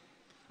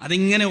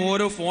 അതിങ്ങനെ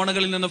ഓരോ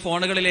ഫോണുകളിൽ നിന്ന്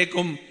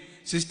ഫോണുകളിലേക്കും,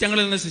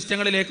 സിസ്റ്റങ്ങളിൽ നിന്ന്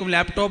സിസ്റ്റങ്ങളിലേക്കും,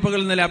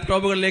 ലാപ്ടോപ്പുകളിൽ നിന്ന്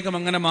ലാപ്ടോപ്പുകളിലേക്കും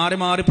അങ്ങനെ മാറി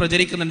മാറി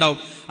പ്രചരിക്കുന്നുണ്ടാവും.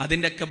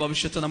 അതിൻ്റെയൊക്കെ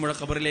ഭവിഷ്യത്ത് നമ്മുടെ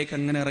ഖബറിലേക്ക്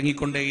അങ്ങനെ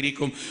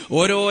ഇറങ്ങിക്കൊണ്ടേയിരിക്കും.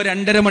 ഓരോ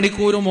 2.5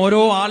 മണിക്കൂറും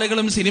ഓരോ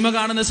ആളുകളും സിനിമ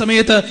കാണുന്ന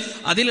സമയത്ത്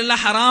അതിലുള്ള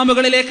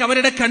ഹറാമുകളിലേക്ക്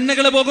അവരുടെ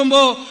കണ്ണുകൾ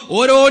പോകുമ്പോൾ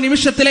ഓരോ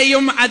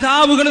നിമിഷത്തിലെയും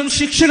അദാബുകളും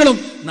ശിക്ഷകളും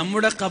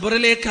നമ്മുടെ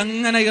ഖബറിലേക്ക്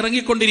അങ്ങനെ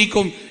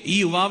ഇറങ്ങിക്കൊണ്ടിരിക്കും. ഈ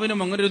യുവാവിനും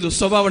അങ്ങനെ ഒരു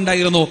ദുസ്വഭാവം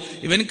ഉണ്ടായിരുന്നു.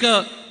 ഇവനക്ക്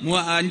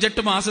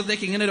 5-8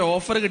 മാസത്തേക്ക് ഇങ്ങനെ ഒരു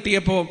ഓഫർ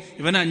കിട്ടിയപ്പോൾ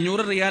ഇവൻ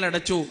 500 റിയാൽ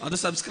അടച്ചു, അത്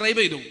സബ്സ്ക്രൈബ്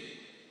ചെയ്തു.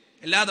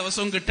 എല്ലാ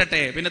ദിവസവും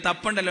കിട്ടട്ടെ, പിന്നെ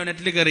തപ്പുണ്ടല്ലോ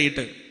നെറ്റിൽ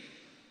കയറിയിട്ട്.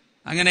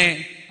 അങ്ങനെ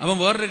അവൻ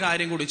വേറൊരു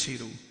കാര്യം കൂടി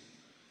ചെയ്തു.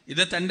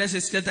 ഇത്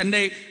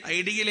തന്റെ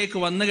ഐഡിയയിലേക്ക്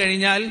വന്നു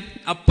കഴിഞ്ഞാൽ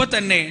അപ്പൊ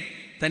തന്നെ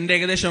തന്റെ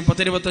ഏകദേശം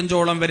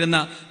 10-25ഓളം വരുന്ന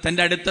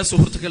തന്റെ അടുത്ത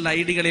സുഹൃത്തുക്കളുടെ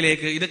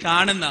ഐഡികളിലേക്ക്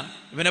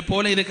ഇവനെ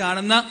പോലെ ഇത്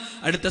കാണുന്ന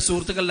അടുത്ത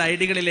സുഹൃത്തുക്കളുടെ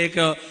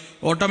ഐഡികളിലേക്ക്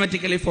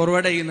ഓട്ടോമാറ്റിക്കലി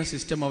ഫോർവേഡ് ചെയ്യുന്ന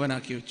സിസ്റ്റം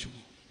അവനാക്കി വെച്ചു.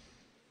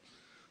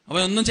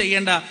 അവനൊന്നും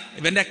ചെയ്യേണ്ട.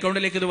 ഇവന്റെ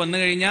അക്കൗണ്ടിലേക്ക് ഇത് വന്നു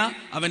കഴിഞ്ഞാൽ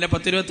അവന്റെ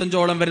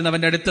 10-25ഓളം വരുന്ന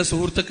അവന്റെ അടുത്ത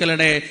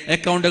സുഹൃത്തുക്കളുടെ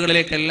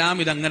അക്കൗണ്ടുകളിലേക്കെല്ലാം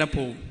ഇതങ്ങനെ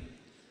പോവും.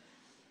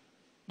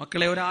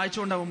 മക്കളെ, ഒരാഴ്ച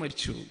കൊണ്ട് അവൻ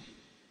മരിച്ചു.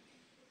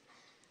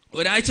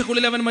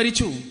 ഒരാഴ്ചക്കുള്ളിൽ അവൻ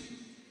മരിച്ചു.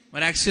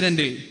 ഒരു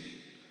ആക്സിഡന്റിൽ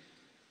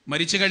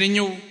മരിച്ചു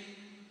കഴിഞ്ഞു.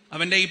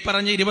 അവന്റെ ഈ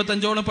പറഞ്ഞ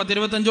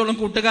 10-25ഓളം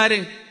കൂട്ടുകാര്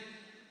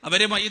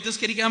അവരെ മയ്യിത്ത്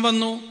നിസ്കരിക്കാൻ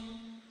വന്നു.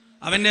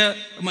 അവന്റെ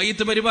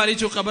മയ്യിത്ത്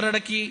പരിപാലിച്ചു,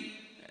 ഖബറടക്കി,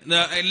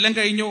 എല്ലാം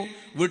കഴിഞ്ഞു.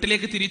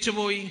 വീട്ടിലേക്ക്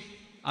തിരിച്ചുപോയി.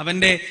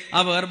 അവന്റെ ആ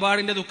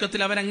വേർപാടിന്റെ ദുഃഖത്തിൽ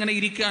അവൻ അങ്ങനെ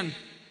ഇരിക്കാൻ.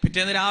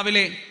 പിറ്റേന്ന്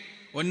രാവിലെ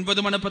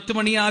 9-10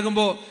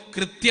 മണിയാകുമ്പോ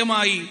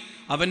കൃത്യമായി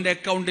അവന്റെ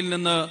അക്കൗണ്ടിൽ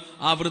നിന്ന്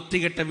ആ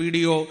വൃത്തികെട്ട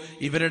വീഡിയോ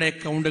ഇവരുടെ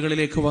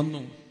അക്കൗണ്ടുകളിലേക്ക്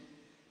വന്നു.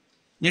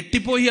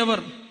 ഞെട്ടിപ്പോയി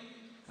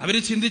അവര്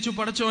ചിന്തിച്ചു,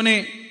 പടച്ചോനെ,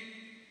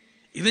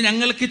 ഇത്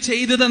ഞങ്ങൾക്ക്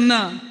ചെയ്തു തന്ന,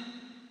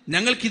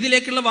 ഞങ്ങൾക്ക്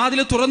ഇതിലേക്കുള്ള വാതിൽ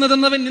തുറന്നു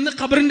തന്നവൻ ഇന്ന്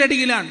ഖബറിന്റെ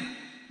അടിയിലാണ്.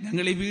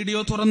 ഞങ്ങൾ ഈ വീഡിയോ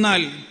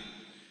തുറന്നാൽ,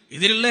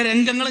 ഇതിലുള്ള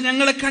രംഗങ്ങൾ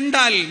ഞങ്ങളെ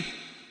കണ്ടാൽ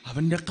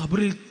അവന്റെ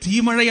ഖബറിൽ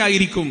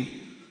തീമഴയായിരിക്കും.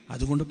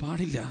 അതുകൊണ്ട്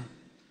പാടില്ല,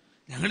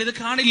 ഞങ്ങളിത്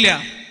കാണില്ല.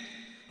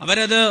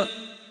 അവരത്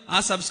ആ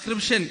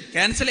സബ്സ്ക്രിപ്ഷൻ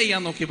ക്യാൻസൽ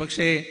ചെയ്യാൻ നോക്കി,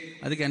 പക്ഷേ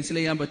അത് ക്യാൻസൽ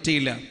ചെയ്യാൻ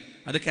പറ്റിയില്ല.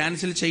 അത്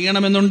ക്യാൻസൽ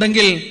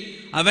ചെയ്യണമെന്നുണ്ടെങ്കിൽ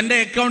അവന്റെ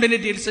അക്കൗണ്ടിന്റെ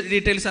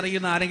ഡീറ്റെയിൽസ്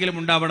അറിയുന്ന ആരെങ്കിലും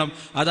ഉണ്ടാവണം.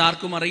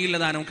 അതാർക്കും അറിയില്ല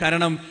താനും.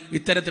 കാരണം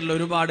ഇത്തരത്തിലുള്ള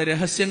ഒരുപാട്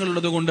രഹസ്യങ്ങൾ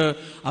ഉള്ളത് കൊണ്ട്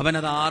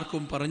അവനത്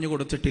ആർക്കും പറഞ്ഞു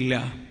കൊടുത്തിട്ടില്ല.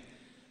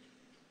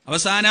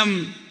 അവസാനം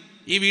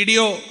ഈ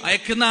വീഡിയോ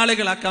അയക്കുന്ന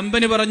ആളുകൾ, ആ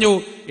കമ്പനി പറഞ്ഞു,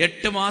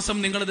 8 മാസം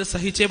നിങ്ങളിത്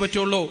സഹിച്ചേ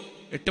പറ്റുള്ളൂ,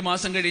 8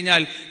 മാസം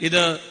കഴിഞ്ഞാൽ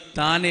ഇത്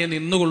താനെ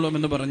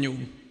നിന്നുകൊള്ളുമെന്ന് പറഞ്ഞു.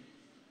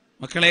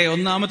 മക്കളെ,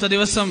 ഒന്നാമത്തെ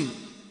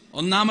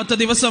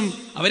ദിവസം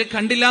അവര്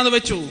കണ്ടില്ല എന്ന്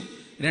വെച്ചു.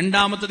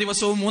 2ാമത്തെ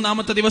ദിവസവും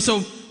 3ാമത്തെ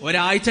ദിവസവും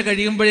ഒരാഴ്ച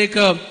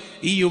കഴിയുമ്പോഴേക്ക്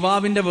ഈ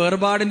യുവാവിന്റെ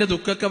വേർപാടിന്റെ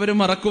ദുഃഖമൊക്കെ അവർ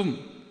മറക്കും.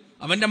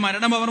 അവന്റെ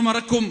മരണം അവർ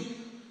മറക്കും.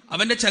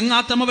 അവന്റെ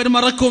ചങ്ങാത്തം അവർ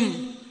മറക്കും.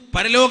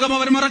 പരലോകം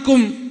അവർ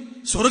മറക്കും.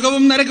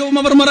 സ്വർഗവും നരകവും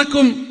അവർ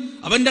മറക്കും.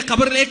 അവന്റെ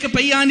ഖബറിലേക്ക്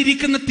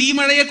പെയ്യാനിരിക്കുന്ന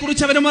തീമഴയെ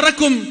കുറിച്ച് അവർ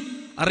മറക്കും.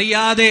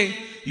 അറിയാതെ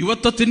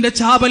യുവത്വത്തിന്റെ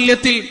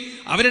ചാബല്യത്തിൽ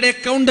അവരുടെ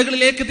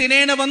അക്കൗണ്ടുകളിലേക്ക്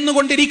ദിനേന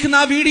വന്നുകൊണ്ടിരിക്കുന്ന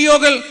ആ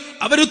വീഡിയോകൾ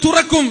അവർ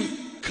തുറക്കും,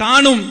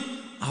 കാണും.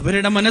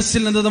 അവരുടെ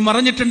മനസ്സിൽ നിന്നത്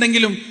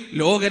മറഞ്ഞിട്ടുണ്ടെങ്കിലും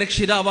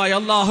ലോകരക്ഷിതാവായ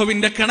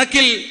അള്ളാഹുവിന്റെ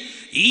കണക്കിൽ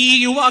ഈ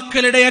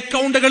യുവാക്കളുടെ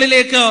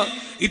അക്കൗണ്ടുകളിലേക്ക്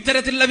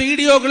ഇത്തരത്തിലുള്ള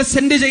വീഡിയോകൾ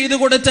സെൻഡ് ചെയ്തു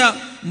കൊടുത്ത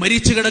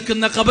മരിച്ചു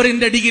കിടക്കുന്ന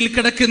ഖബറിന്റെ അടിയിൽ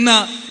കിടക്കുന്ന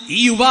ഈ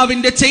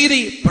യുവാവിന്റെ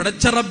ചെയ്തി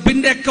പടച്ച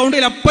റബ്ബിന്റെ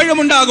അക്കൗണ്ടിൽ അപ്പോഴും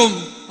ഉണ്ടാകും.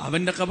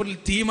 അവന്റെ ഖബറിൽ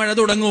തീമഴ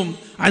തുടങ്ങും,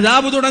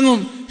 അദാബ് തുടങ്ങും,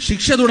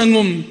 ശിക്ഷ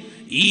തുടങ്ങും.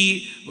 ഈ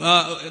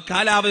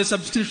കാലാവധി,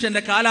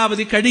 സബ്സ്ക്രിപ്ഷന്റെ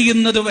കാലാവധി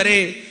കഴിയുന്നത് വരെ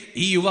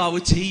ഈ യുവാവ്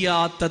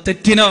ചെയ്യാത്ത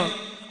തെറ്റിന്,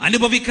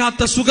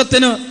 അനുഭവിക്കാത്ത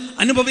സുഖത്തിന്,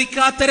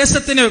 അനുഭവിക്കാത്ത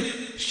രസത്തിന്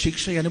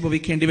ശിക്ഷ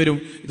അനുഭവിക്കേണ്ടി വരും.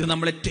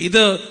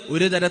 ഇത്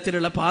ഒരു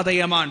തരത്തിലുള്ള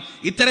പാതയമാണ്.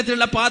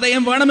 ഇത്തരത്തിലുള്ള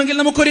പാതയം വേണമെങ്കിൽ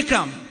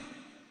നമുക്കൊരുക്കാം.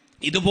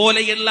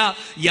 ഇതുപോലെയുള്ള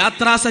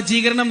യാത്രാ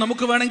സജ്ജീകരണം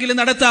നമുക്ക് വേണമെങ്കിൽ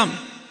നടത്താം.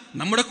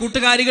 നമ്മുടെ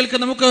കൂട്ടുകാരികൾക്ക്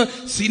നമുക്ക്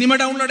സിനിമ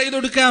ഡൗൺലോഡ് ചെയ്ത്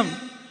കൊടുക്കാം.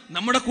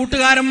 നമ്മുടെ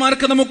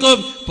കൂട്ടുകാരന്മാർക്ക് നമുക്ക്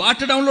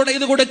പാട്ട് ഡൗൺലോഡ്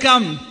ചെയ്ത്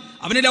കൊടുക്കാം.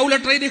 അവന് ലവ്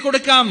ലെറ്റർ എഴുതി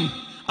കൊടുക്കാം.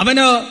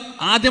 അവന്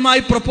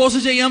ആദ്യമായി പ്രപ്പോസ്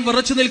ചെയ്യാൻ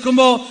വിറച്ചു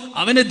നിൽക്കുമ്പോ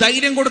അവന്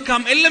ധൈര്യം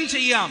കൊടുക്കാം. എല്ലാം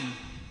ചെയ്യാം.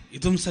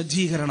 ഇതും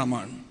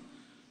സജ്ജീകരണമാണ്,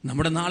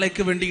 നമ്മുടെ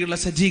നാളേക്ക് വേണ്ടിയുള്ള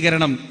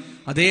സജ്ജീകരണം.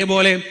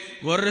 അതേപോലെ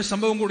വേറൊരു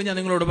സംഭവം കൂടി ഞാൻ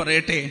നിങ്ങളോട്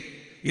പറയട്ടെ.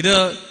 ഇത്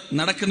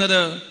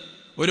നടക്കുന്നത്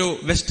ഒരു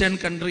വെസ്റ്റേൺ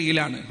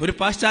കൺട്രിയിലാണ്, ഒരു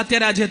പാശ്ചാത്യ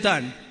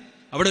രാജ്യത്താണ്.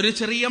 അവിടെ ഒരു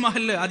ചെറിയ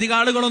മഹല്ല്, അധിക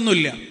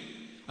ആളുകളൊന്നുമില്ല.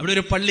 അവിടെ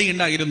ഒരു പള്ളി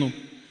ഉണ്ടായിരുന്നു.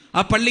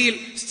 ആ പള്ളിയിൽ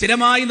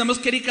സ്ഥിരമായി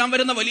നമസ്കരിക്കാൻ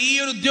വരുന്ന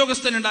വലിയൊരു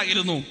ഉദ്യോഗസ്ഥൻ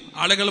ഉണ്ടായിരുന്നു.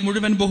 ആളുകൾ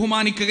മുഴുവൻ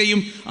ബഹുമാനിക്കുകയും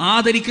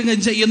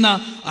ആദരിക്കുകയും ചെയ്യുന്ന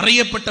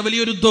അറിയപ്പെട്ട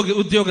വലിയൊരു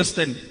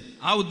ഉദ്യോഗസ്ഥൻ.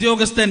 ആ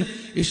ഉദ്യോഗസ്ഥൻ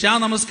ഇശാ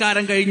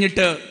നമസ്കാരം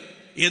കഴിഞ്ഞിട്ട്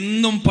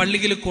എന്നും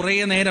പള്ളിയിൽ കുറെ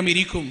നേരം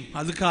ഇരിക്കും.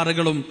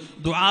 അദ്കാറുകളും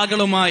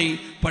ദുആകളുമായി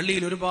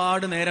പള്ളിയിൽ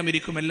ഒരുപാട് നേരം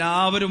ഇരിക്കും.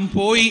 എല്ലാവരും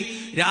പോയി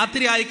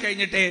രാത്രി ആയി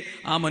കഴിഞ്ഞിട്ടേ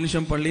ആ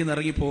മനുഷ്യൻ പള്ളിയിൽ നിന്ന്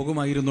ഇറങ്ങി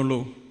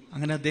പോകുമായിരുന്നുള്ളൂ.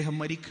 അങ്ങനെ അദ്ദേഹം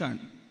മരിക്കാൻ,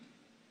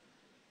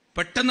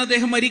 പെട്ടെന്ന്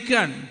അദ്ദേഹം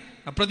മരിക്കാൻ,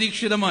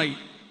 അപ്രതീക്ഷിതമായി.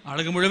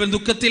 ആളുകൾ മുഴുവൻ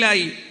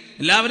ദുഃഖത്തിലായി,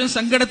 എല്ലാവരും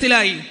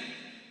സങ്കടത്തിലായി.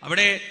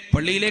 അവിടെ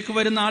പള്ളിയിലേക്ക്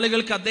വരുന്ന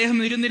ആളുകൾക്ക് അദ്ദേഹം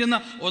ഇരുന്നിരുന്ന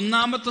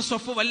ഒന്നാമത്തെ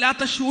സ്വഫ്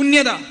വല്ലാത്ത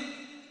ശൂന്യത.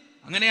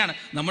 അങ്ങനെയാണ്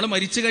നമ്മൾ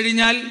മരിച്ചു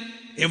കഴിഞ്ഞാൽ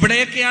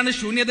എവിടെയൊക്കെയാണ്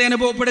ശൂന്യത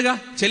അനുഭവപ്പെടുക?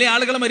 ചില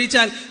ആളുകൾ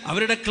മരിച്ചാൽ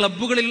അവരുടെ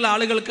ക്ലബ്ബുകളിലുള്ള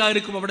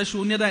ആളുകൾക്കായിരിക്കും അവിടെ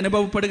ശൂന്യത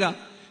അനുഭവപ്പെടുക.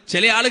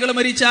 ചില ആളുകൾ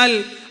മരിച്ചാൽ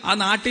ആ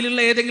നാട്ടിലുള്ള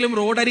ഏതെങ്കിലും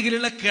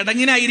റോഡരികിലുള്ള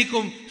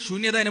കിടങ്ങിനായിരിക്കും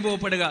ശൂന്യത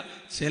അനുഭവപ്പെടുക.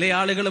 ചില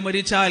ആളുകൾ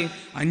മരിച്ചാൽ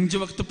 5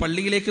 വക്ത്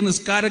പള്ളിയിലേക്ക്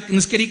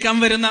നിസ്കരിക്കാൻ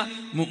വരുന്ന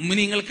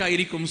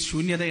മുഅ്മിനീങ്ങൾക്കായിരിക്കും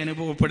ശൂന്യത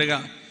അനുഭവപ്പെടുക.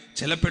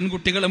 ചില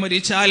പെൺകുട്ടികൾ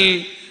മരിച്ചാൽ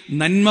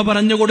നന്മ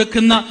പറഞ്ഞു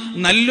കൊടുക്കുന്ന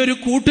നല്ലൊരു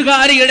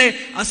കൂട്ടുകാരിയുടെ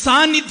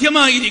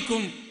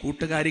അസാന്നിധ്യമായിരിക്കും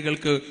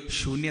കൂട്ടുകാരികൾക്ക്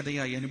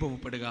ശൂന്യതയായി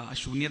അനുഭവപ്പെടുക. ആ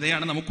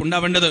ശൂന്യതയാണ്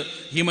നമുക്കുണ്ടാവേണ്ടത്.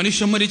 ഈ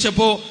മനുഷ്യൻ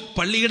മരിച്ചപ്പോ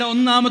പള്ളിയുടെ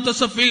ഒന്നാമത്തെ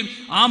സഫിൽ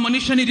ആ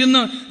മനുഷ്യൻ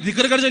ഇരുന്ന്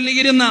ദിക്റുകൾ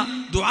ചൊല്ലിയിരുന്ന,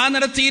 ദുആ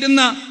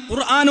നടത്തിയിരുന്ന,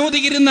 ഖുർആൻ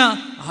ഓതിയിരുന്ന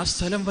ആ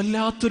സ്ഥലം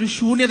വല്ലാത്തൊരു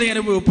ശൂന്യത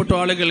അനുഭവപ്പെട്ടു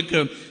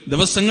ആളുകൾക്ക്.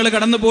 ദിവസങ്ങൾ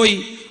കടന്നുപോയി,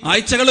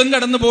 ആഴ്ചകളും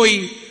കടന്നുപോയി.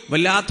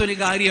 വല്ലാത്തൊരു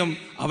കാര്യം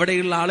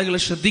അവിടെയുള്ള ആളുകൾ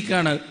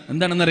ശ്രദ്ധിക്കാണ്.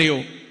 എന്താണെന്നറിയോ?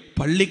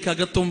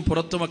 പള്ളിക്കകത്തും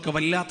പുറത്തുമൊക്കെ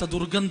വല്ലാത്ത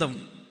ദുർഗന്ധം.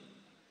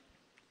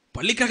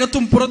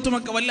 പള്ളിക്കകത്തും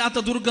പുറത്തുമൊക്കെ വല്ലാത്ത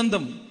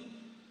ദുർഗന്ധം,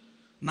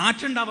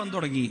 നാറ്റുണ്ടാവാൻ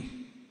തുടങ്ങി.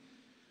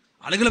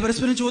 ആളുകൾ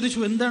പരസ്പരം ചോദിച്ചു,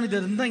 എന്താണ് ഇത്?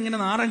 എന്താ ഇങ്ങനെ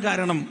നാറാൻ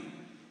കാരണം?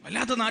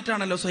 വല്ലാത്ത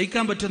നാറ്റാണല്ലോ,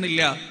 സഹിക്കാൻ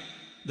പറ്റുന്നില്ല.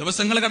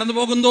 ദിവസങ്ങൾ കടന്നു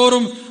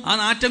പോകുന്തോറും ആ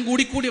നാറ്റം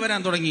കൂടിക്കൂടി വരാൻ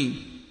തുടങ്ങി.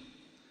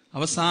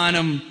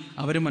 അവസാനം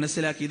അവർ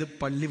മനസ്സിലാക്കി ഇത്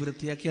പള്ളി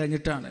വൃത്തിയാക്കി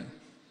കഴിഞ്ഞിട്ടാണ്.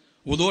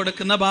 വുദു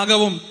എടുക്കുന്ന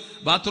ഭാഗവും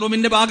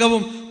ബാത്റൂമിന്റെ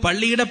ഭാഗവും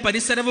പള്ളിയുടെ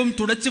പരിസരവും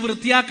തുടച്ച്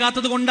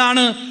വൃത്തിയാക്കാത്തത്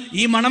കൊണ്ടാണ്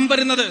ഈ മണം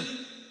വരുന്നത്.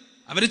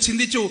 അവർ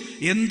ചിന്തിച്ചു,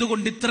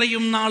 എന്തുകൊണ്ട്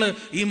ഇത്രയും നാള്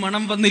ഈ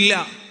മണം വന്നില്ല?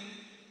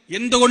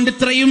 എന്തുകൊണ്ട്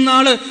ഇത്രയും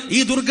നാള് ഈ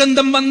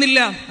ദുർഗന്ധം വന്നില്ല?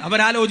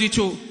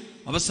 അവരാലോചിച്ചു.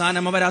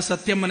 അവസാനം അവർ ആ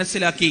സത്യം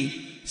മനസ്സിലാക്കി.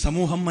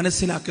 സമൂഹം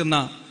മനസ്സിലാക്കുന്ന,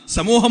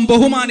 സമൂഹം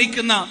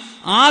ബഹുമാനിക്കുന്ന,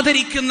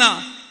 ആദരിക്കുന്ന,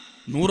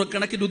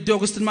 നൂറുകണക്കിന്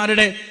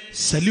ഉദ്യോഗസ്ഥന്മാരുടെ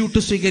സല്യൂട്ട്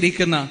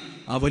സ്വീകരിക്കുന്ന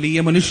ആ വലിയ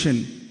മനുഷ്യൻ,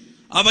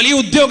 ആ വലിയ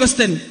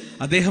ഉദ്യോഗസ്ഥൻ,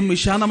 അദ്ദേഹം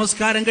ഇശാ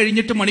നമസ്കാരം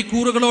കഴിഞ്ഞിട്ട്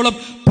മണിക്കൂറുകളോളം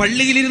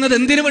പള്ളിയിലിരുന്നത്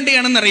എന്തിനു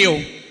വേണ്ടിയാണെന്നറിയോ?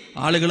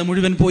 ആളുകൾ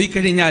മുഴുവൻ പോയി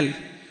കഴിഞ്ഞാൽ,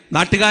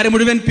 നാട്ടുകാരെ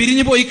മുഴുവൻ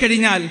പിരിഞ്ഞു പോയി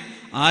കഴിഞ്ഞാൽ,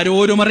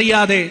 ആരോരും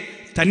അറിയാതെ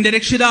തന്റെ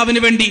രക്ഷിതാവിന്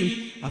വേണ്ടി,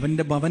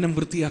 അവന്റെ ഭവനം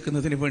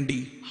വൃത്തിയാക്കുന്നതിന് വേണ്ടി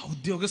ആ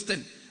ഉദ്യോഗസ്ഥൻ,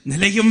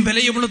 നിലയും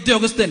വിലയുമുള്ള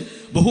ഉദ്യോഗസ്ഥൻ,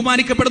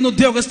 ബഹുമാനിക്കപ്പെടുന്ന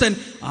ഉദ്യോഗസ്ഥൻ,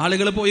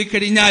 ആളുകൾ പോയി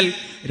കഴിഞ്ഞാൽ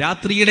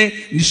രാത്രിയുടെ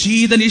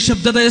നിശീത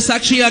നിശബ്ദതയെ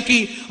സാക്ഷിയാക്കി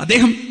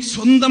അദ്ദേഹം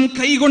സ്വന്തം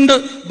കൈകൊണ്ട്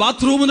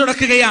ബാത്റൂം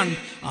നടക്കുകയാണ്.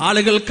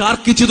 ആളുകൾ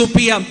കാർക്കിച്ചു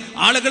തുപ്പിയ,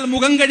 ആളുകൾ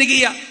മുഖം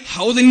കഴുകിയ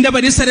ഹൗദിന്റെ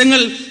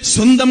പരിസരങ്ങൾ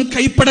സ്വന്തം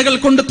കൈപ്പടകൾ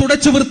കൊണ്ട്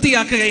തുടച്ചു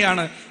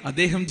വൃത്തിയാക്കുകയാണ്.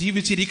 അദ്ദേഹം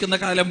ജീവിച്ചിരിക്കുന്ന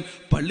കാലം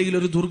പള്ളിയിൽ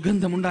ഒരു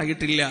ദുർഗന്ധം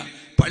ഉണ്ടായിട്ടില്ല,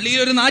 പള്ളിയിൽ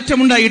ഒരു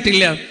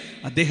നാറ്റമുണ്ടായിട്ടില്ല.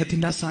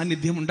 അദ്ദേഹത്തിന്റെ ആ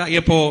സാന്നിധ്യം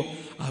ഉണ്ടായപ്പോ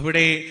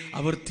അവിടെ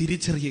അവർ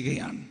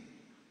തിരിച്ചറിയുകയാണ്.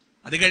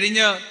 അത്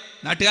കഴിഞ്ഞ്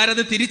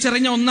നാട്ടുകാരത്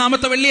തിരിച്ചറിഞ്ഞ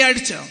ഒന്നാമത്തെ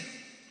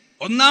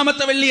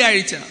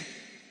വെള്ളിയാഴ്ച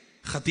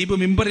ഖതീബ്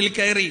മിമ്പറിൽ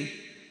കയറി.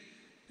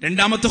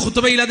 രണ്ടാമത്തെ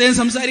ഖുത്ബയിൽ അദ്ദേഹം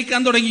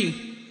സംസാരിക്കാൻ തുടങ്ങി.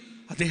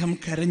 അദ്ദേഹം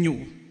കരഞ്ഞു.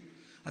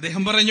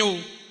 അദ്ദേഹം പറഞ്ഞു,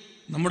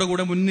 നമ്മുടെ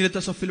കൂടെ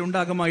മുന്നിലത്തെ സഫിൽ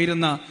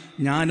ഉണ്ടാകുമായിരുന്ന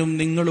ഞാനും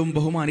നിങ്ങളും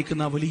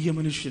ബഹുമാനിക്കുന്ന വലിയ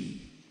മനുഷ്യൻ,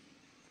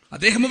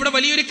 അദ്ദേഹം ഇവിടെ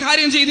വലിയൊരു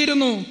കാര്യം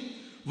ചെയ്തിരുന്നു.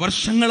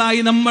 വർഷങ്ങളായി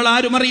നമ്മൾ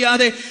ആരും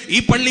അറിയാതെ ഈ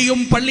പള്ളിയും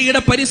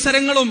പള്ളിയുടെ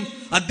പരിസരങ്ങളും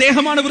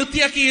അദ്ദേഹമാണ്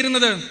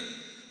വൃത്തിയാക്കിയിരുന്നത്.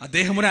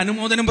 അദ്ദേഹം ഒരു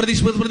അനുമോദനം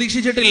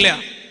പ്രതീക്ഷിച്ചിട്ടില്ല,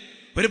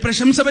 ഒരു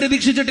പ്രശംസ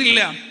പ്രതീക്ഷിച്ചിട്ടില്ല,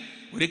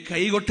 ഒരു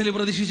കൈകൊട്ടൽ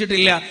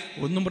പ്രതീക്ഷിച്ചിട്ടില്ല,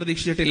 ഒന്നും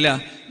പ്രതീക്ഷിച്ചിട്ടില്ല.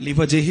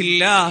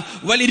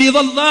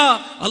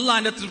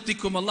 അള്ളാന്റെ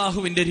തൃപ്തിക്കും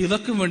അള്ളാഹുവിന്റെ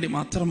റിദക്കും വേണ്ടി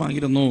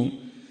മാത്രമായിരുന്നു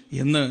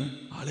എന്ന്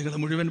ആളുകൾ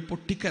മുഴുവൻ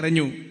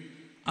പൊട്ടിക്കരഞ്ഞു.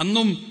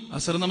 അന്നും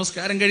അസർ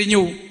നമസ്കാരം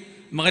കഴിഞ്ഞു.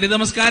 മഗ്‌രിബ്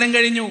നമസ്കാരം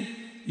കഴിഞ്ഞു.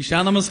 ഇശാ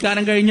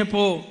നമസ്കാരം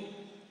കഴിഞ്ഞപ്പോ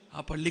ആ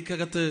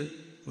പള്ളിക്കകത്ത്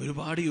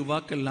ഒരുപാട്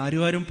യുവാക്കൾ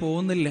ആരും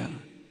പോകുന്നില്ല.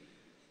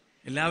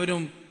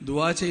 എല്ലാവരും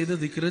ദുആ ചെയ്ത്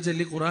ദിക്ർ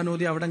ചൊല്ലി ഖുർആൻ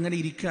ഓതി അവിടെ അങ്ങനെ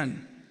ഇരിക്കാൻ.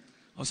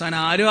 അവസാനം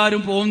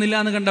ആരും പോകുന്നില്ല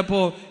എന്ന് കണ്ടപ്പോ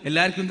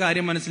എല്ലാവർക്കും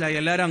കാര്യം മനസ്സിലായി.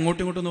 എല്ലാവരും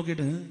അങ്ങോട്ടും ഇങ്ങോട്ടും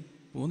നോക്കിയിട്ട്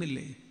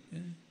പോകുന്നില്ലേ?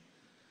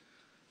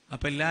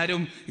 അപ്പൊ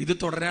എല്ലാരും ഇത്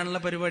തുടരാനുള്ള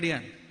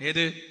പരിപാടിയാണ്.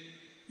 ഏത്?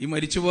 ഈ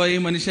മരിച്ചുപോയ ഈ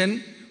മനുഷ്യൻ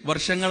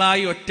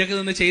വർഷങ്ങളായി ഒറ്റക്ക്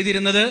നിന്ന്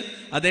ചെയ്തിരുന്നത്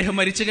അദ്ദേഹം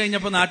മരിച്ചു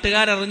കഴിഞ്ഞപ്പോൾ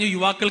നാട്ടുകാരറിഞ്ഞു,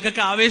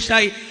 യുവാക്കൾക്കൊക്കെ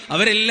ആവേശമായി.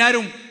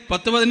 അവരെല്ലാരും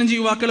 10-15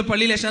 യുവാക്കൾ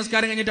പള്ളിയിൽ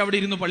ഇശാസ്കാരം കഴിഞ്ഞിട്ട് അവിടെ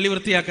ഇരുന്നു പള്ളി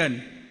വൃത്തിയാക്കാൻ.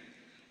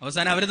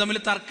 അവസാനം അവർ തമ്മിൽ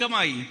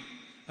തർക്കമായി.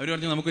 അവർ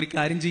പറഞ്ഞു, നമുക്കൊരു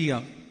കാര്യം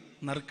ചെയ്യാം,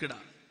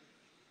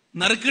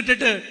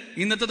 നറുക്കിട്ടിട്ട്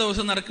ഇന്നത്തെ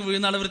ദിവസം നറുക്ക്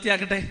വീഴുന്നാൾ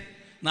വൃത്തിയാക്കട്ടെ,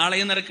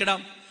 നാളെയും നറുക്കിടാം.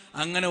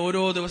 അങ്ങനെ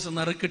ഓരോ ദിവസം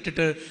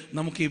നറുക്കിട്ടിട്ട്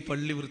നമുക്ക് ഈ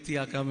പള്ളി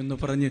വൃത്തിയാക്കാമെന്ന്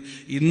പറഞ്ഞ്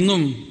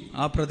ഇന്നും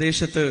ആ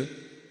പ്രദേശത്ത്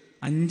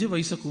 5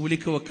 പൈസ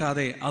കൂലിക്ക്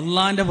വെക്കാതെ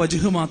അള്ളാന്റെ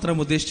വജ്ഹ് മാത്രം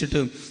ഉദ്ദേശിച്ചിട്ട്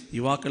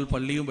യുവാക്കൾ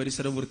പള്ളിയും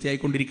പരിസരവും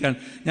വൃത്തിയായിക്കൊണ്ടിരിക്കാൻ.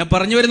 ഞാൻ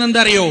പറഞ്ഞു വരുന്നത്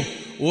എന്താ അറിയോ?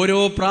 ഓരോ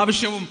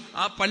പ്രാവശ്യവും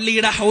ആ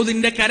പള്ളിയുടെ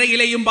ഹൗദിന്റെ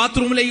കരയിലെയും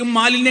ബാത്റൂമിലെയും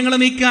മാലിന്യങ്ങൾ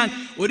നീക്കാൻ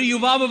ഒരു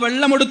യുവാവ്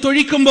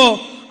വെള്ളമെടുത്തൊഴിക്കുമ്പോ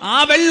ആ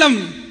വെള്ളം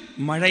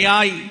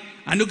മഴയായി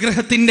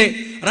അനുഗ്രഹത്തിന്റെ,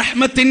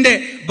 റഹ്മത്തിന്റെ,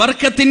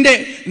 ബർക്കത്തിന്റെ,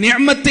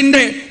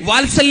 നിഅമത്തിന്റെ,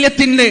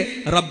 വാത്സല്യത്തിന്റെ,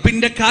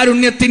 റബ്ബിന്റെ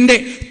കാരുണ്യത്തിന്റെ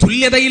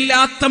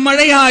തുല്യതയില്ലാത്ത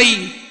മഴയായി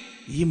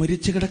ഈ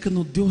മരിച്ചു കിടക്കുന്ന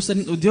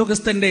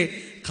ഉദ്യോഗസ്ഥന്റെ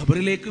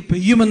ഖബറിലേക്ക്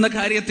പെയ്യുമെന്ന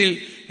കാര്യത്തിൽ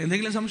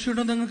എന്തെങ്കിലും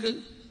സംശയമുണ്ടോ നിങ്ങൾക്ക്?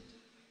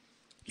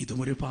 ഇതും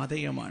ഒരു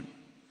പാതയമാണ്,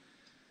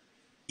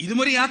 ഇതും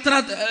ഒരു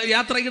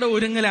യാത്രയുടെ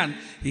ഒരുങ്ങലാണ്.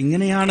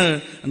 ഇങ്ങനെയാണ്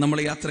നമ്മൾ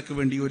യാത്രക്ക്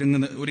വേണ്ടി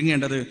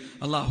ഒരുങ്ങേണ്ടത്.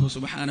 അല്ലാഹു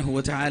സുബ്ഹാനഹു വ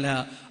തആല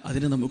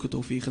അതിന് നമുക്ക്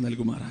തൗഫീഖ്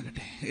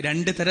നൽകുമാറാകട്ടെ.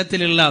 2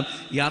 തരത്തിലുള്ള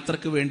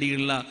യാത്രക്ക്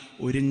വേണ്ടിയുള്ള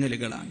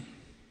ഒരുങ്ങലുകളാണ്.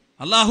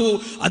 അല്ലാഹു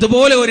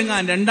അതുപോലെ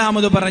ഒരുങ്ങാൻ,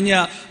 രണ്ടാമത് പറഞ്ഞ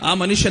ആ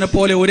മനുഷ്യനെ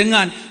പോലെ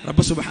ഒരുങ്ങാൻ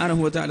റബ്ബ്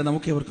സുബ്ഹാനഹു വ തആല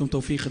നമുക്ക് ഏവർക്കും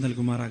തൗഫീഖ്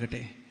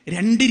നൽകുമാറാകട്ടെ.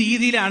 2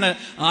 രീതിയിലാണ്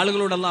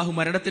ആളുകളോട് അല്ലാഹു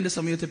മരണത്തിന്റെ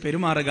സമയത്ത്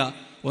പെരുമാറുക.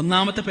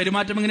 ഒന്നാമത്തെ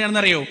പെരുമാറ്റം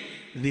എങ്ങനെയാണെന്നറിയോ?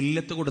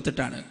 ദില്ലത്ത്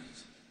കൊടുത്തിട്ടാണ്.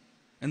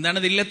 എന്താണ്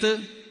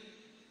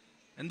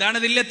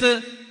ദില്ലത്ത്?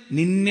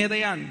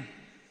 നിന്യതയാണ്.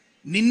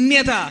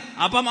 നിന്യത,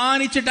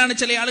 അപമാനിച്ചിട്ടാണ്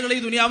ചില ആളുകൾ ഈ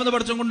ദുനിയാവെന്ന്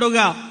പഠിച്ചു കൊണ്ടുപോകുക.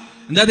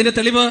 എന്താ അതിന്റെ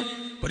തെളിവ്?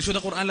 പരിശുദ്ധ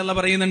ഖുർആനിൽ അല്ലാഹു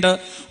പറയുന്നുണ്ട്,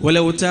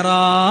 വലൗ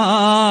തറാ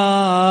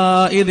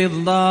ഇദിൽ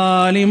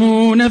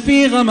ളാലിമൂന ഫീ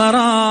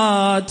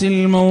ഗമറാത്തിൽ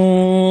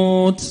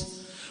മൗത്ത്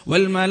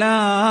വൽ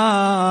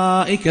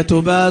മലായികതു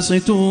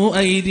ബാസിതു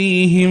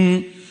ഐദീഹിം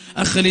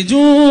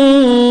أخرجوا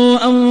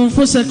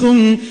أنفسكم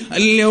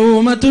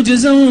اليوم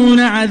تجزون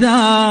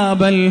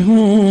عذاب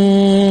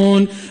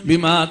الهون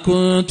بما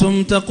كنتم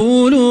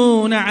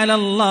تقولون على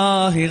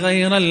الله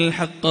غير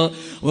الحق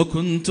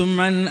وكنتم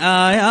عن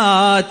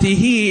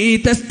آياته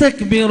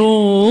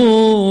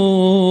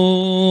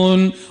تستكبرون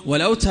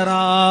ولو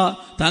ترى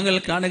താങ്കൾ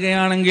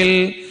കാണുകയാണെങ്കിൽ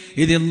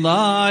ഇതിൽ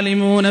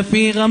ളാലിമൂന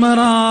ഫീ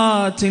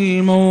ഗമറാത്തിൽ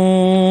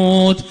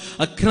മൗത്ത്,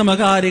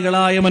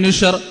 അക്രമകാരികളായ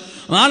മനുഷ്യർ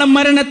നാളെ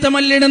മരണത്തെ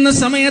മല്ലിടുന്ന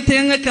സമയത്തെ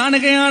അങ്ങ്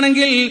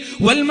കാണുകയാണെങ്കിൽ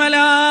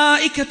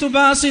വൽമലായികതു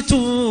ബാസിതു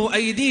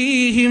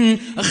ഐദീഹിം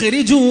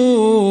അഖ്രിജൂ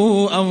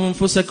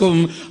അൻഫുസകും,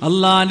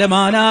 അല്ലാഹുവിന്റെ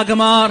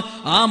മാലാഖമാർ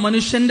ആ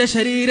മനുഷ്യന്റെ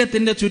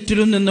ശരീരത്തിന്റെ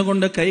ചുറ്റിലും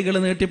നിന്നുകൊണ്ട് കൈകൾ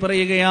നീട്ടി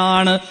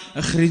പറയുകയാണ്,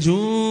 അഖ്രിജൂ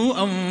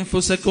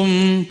അൻഫുസകും,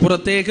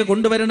 പുറത്തേക്ക്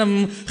കൊണ്ടുവരണം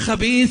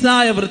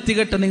ഖബീസായ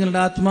വൃത്തികെട്ട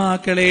നിങ്ങളുടെ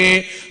ആത്മാക്കളെ.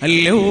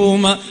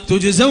 അൽയൗമ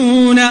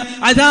തുജ്സൗന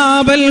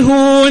അദാബൽ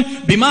ഹൂൻ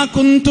ബിമാ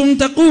കുൻതും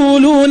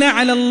തഖൂലൂന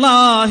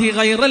അലല്ലാഹി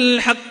ഗൈറൽ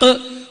الحق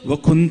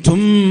وكنتم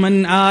من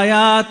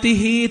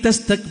آياته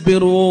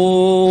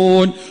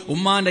تستكبرون.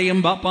 ഉമ്മാന്റെയും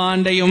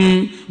ബാപ്പാന്റെയും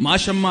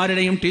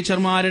മാഷന്മാരുടെയും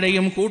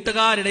ടീച്ചർമാരുടെയും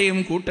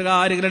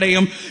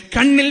കൂട്ടുകാരുടെയും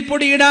കണ്ണിൽ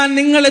പൊടിയിടാൻ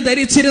നിങ്ങൾ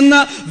ധരിച്ചിരുന്ന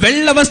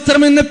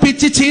വെള്ളവസ്ത്രം ഇന്ന്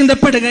പിച്ച്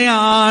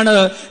ചീന്തപ്പെടുകയാണ്.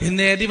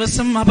 ഇന്നേ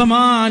ദിവസം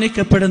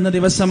അപമാനിക്കപ്പെടുന്ന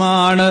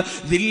ദിവസമാണ്,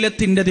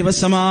 ദില്ലത്തിന്റെ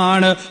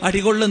ദിവസമാണ്,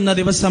 അടികൊള്ളുന്ന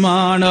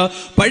ദിവസമാണ്,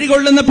 പഴി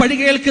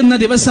കേൾക്കുന്ന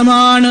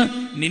ദിവസമാണ്.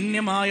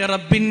 നിന്യമായ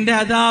റബ്ബിന്റെ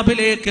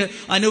അദാബിലേക്ക്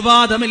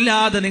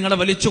അനുവാദമില്ലാതെ നിങ്ങളെ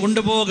വലിച്ചു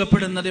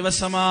കൊണ്ടുപോകപ്പെടുന്ന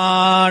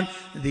ദിവസമാണ്.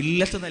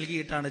 ദില്ലത്ത്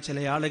നൽകിയിട്ടാണ് ചില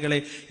ആളുകളെ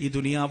ഈ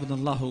ദുനിയാവിൽ നിന്ന്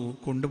അല്ലാഹു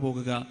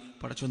കൊണ്ടുപോകുക.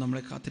 പടച്ചോൻ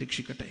നമ്മളെ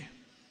കാത്തിരക്ഷിക്കട്ടെ.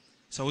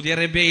 സൗദി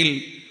അറേബ്യയിൽ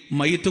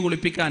മയ്യിത്ത്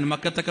കുളിപ്പിക്കാൻ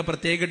മക്കത്തൊക്കെ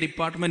പ്രത്യേക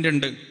ഡിപ്പാർട്ട്മെന്റ്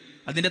ഉണ്ട്.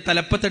 അതിന്റെ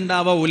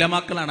തലപ്പത്തുണ്ടാവുക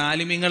ഉലമാക്കളാണ്,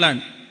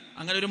 ആലിമീങ്ങളാണ്.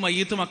 അങ്ങനെ ഒരു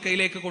മയ്യിത്ത്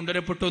മക്കയിലേക്ക്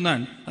കൊണ്ടുവരപ്പെട്ടു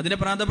എന്നാണ് അതിന്റെ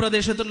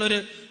പ്രാന്തപ്രദേശത്തുള്ള ഒരു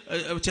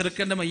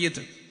ചെറുക്കന്റെ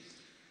മയ്യിത്ത്.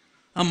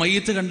 ആ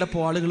മയ്യിത്ത്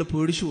കണ്ടപ്പോൾ ആളുകൾ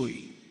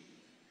പേടിച്ചുപോയി.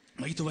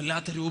 മയ്യിത്ത്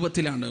വല്ലാത്ത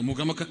രൂപത്തിലാണ്,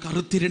 മുഖമൊക്കെ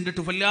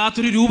കറുത്തിരണ്ടിട്ട്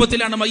വല്ലാത്തൊരു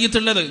രൂപത്തിലാണ്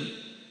മയ്യിത്തുള്ളത്.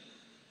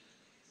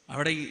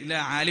 അവിടെ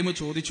ആലിമ്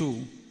ചോദിച്ചു,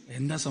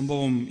 എന്താ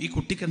സംഭവം? ഈ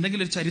കുട്ടിക്ക്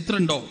എന്തെങ്കിലും ഒരു ചരിത്രം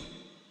ഉണ്ടോ?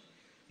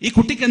 ഈ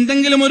കുട്ടിക്ക്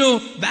എന്തെങ്കിലും ഒരു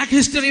ബാക്ക്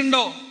ഹിസ്റ്ററി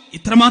ഉണ്ടോ?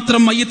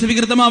 ഇത്രമാത്രം മയ്യിത്ത്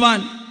വികൃതമാവാൻ,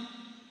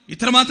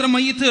 ഇത്രമാത്രം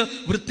മയ്യിത്ത്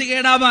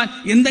വൃത്തികേടാവാൻ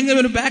എന്തെങ്കിലും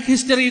ഒരു ബാക്ക്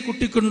ഹിസ്റ്ററി ഈ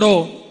കുട്ടിക്കുണ്ടോ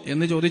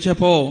എന്ന്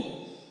ചോദിച്ചപ്പോ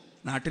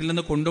നാട്ടിൽ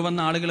നിന്ന് കൊണ്ടുവന്ന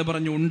ആളുകൾ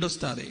പറഞ്ഞു, ഉണ്ട്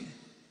ഉസ്താദേ,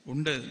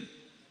 ഉണ്ട്.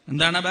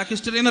 എന്താണ് ആ ബാക്ക്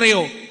ഹിസ്റ്ററി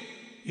എന്നറിയോ?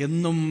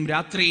 എന്നും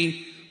രാത്രി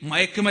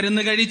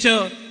മയക്കുമരുന്ന് കഴിച്ച്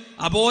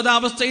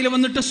അബോധാവസ്ഥയിൽ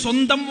വന്നിട്ട്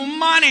സ്വന്തം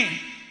ഉമ്മാനെ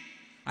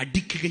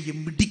അടിക്കുകയും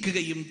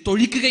ഇടിക്കുകയും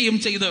തൊഴിക്കുകയും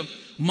ചെയ്ത്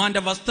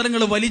ഉമ്മാന്റെ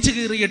വസ്ത്രങ്ങൾ വലിച്ചു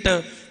കീറിയിട്ട്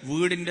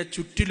വീടിന്റെ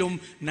ചുറ്റിലും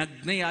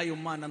നഗ്നയായി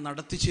ഉമ്മാനെ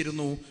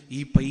നടത്തിച്ചിരുന്നു ഈ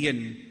പയ്യൻ.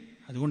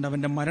 അതുകൊണ്ട്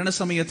അവന്റെ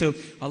മരണസമയത്ത്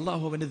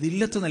അള്ളാഹു അവന്റെ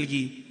ദില്ലത്ത്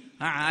നൽകി.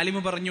 ആ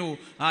ആലിമ് പറഞ്ഞു,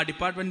 ആ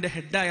ഡിപ്പാർട്ട്മെന്റിന്റെ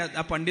ഹെഡായ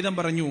ആ പണ്ഡിതൻ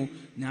പറഞ്ഞു,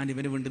 ഞാൻ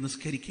ഇവന് വേണ്ടി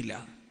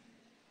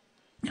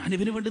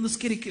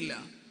നിസ്കരിക്കില്ല.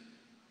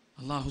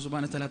 അള്ളാഹു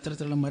സുബ്ഹാനഹു വ തആല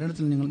അത്തരത്തിലുള്ള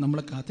മരണത്തിൽ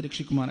നമ്മളെ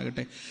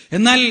കാത്തുരക്ഷിക്കുമാറാകട്ടെ.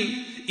 എന്നാൽ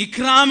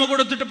ഇക്റാം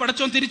കൊടുത്തിട്ട്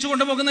പടച്ചോൻ തിരിച്ചു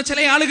കൊണ്ടുപോകുന്ന ചില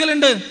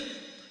ആളുകളുണ്ട്.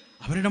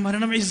 അവരുടെ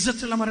മരണം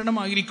ഇസ്സത്തുള്ള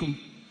മരണമായിരിക്കും,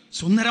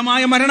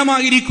 സുന്ദരമായ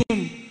മരണമായിരിക്കും,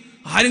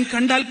 ആരും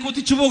കണ്ടാൽ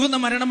കൊതിച്ചു പോകുന്ന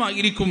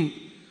മരണമായിരിക്കും.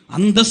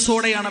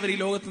 അന്തസ്സോടെയാണ് അവർ ഈ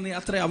ലോകത്ത് നിന്ന്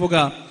യാത്രയാവുക.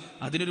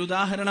 അതിനൊരു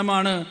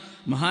ഉദാഹരണമാണ്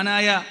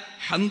മഹാനായ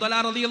ഹൻദല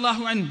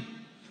റളിയല്ലാഹു അൻഹു.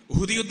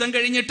 ഉഹുദ് യുദ്ധം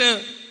കഴിഞ്ഞിട്ട്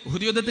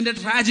ഉഹുദ് യുദ്ധത്തിന്റെ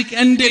ട്രാജിക്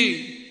എൻഡിൽ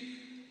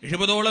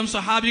 70ഓളം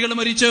സഹാബികൾ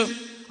മരിച്ച്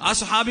ആ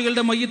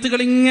സഹാബികളുടെ മയ്യത്തുകൾ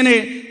ഇങ്ങനെ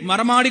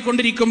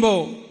മറമാടിക്കൊണ്ടിരിക്കുമ്പോ,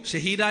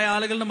 ഷഹീദായ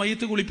ആളുകളുടെ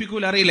മയ്യത്ത്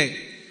കുളിപ്പിക്കൂല, അറിയില്ലേ,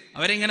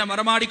 അവരെങ്ങനെ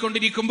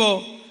മറമാടിക്കൊണ്ടിരിക്കുമ്പോ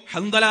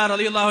ഹൻദല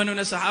റളിയല്ലാഹു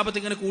അൻഹുവിനെ സഹാബത്ത്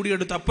ഇങ്ങനെ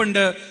കൂടിയെടുത്ത്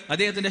അപ്പുണ്ട്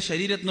അദ്ദേഹത്തിന്റെ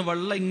ശരീരത്തിൽ നിന്ന്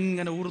വെള്ളം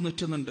ഇങ്ങനെ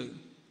ഊർന്നുറ്റുന്നുണ്ട്.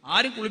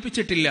 ആരും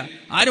കുളിപ്പിച്ചിട്ടില്ല,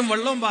 ആരും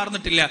വെള്ളവും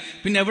പാർന്നിട്ടില്ല.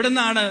 പിന്നെ എവിടെ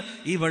നിന്നാണ്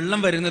ഈ വെള്ളം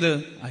വരുന്നത്?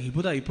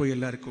 അത്ഭുതമായിപ്പോയി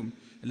എല്ലാവർക്കും.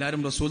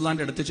 എല്ലാവരും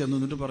റസൂലുള്ളാഹിന്റെ അടുത്ത് ചെന്നു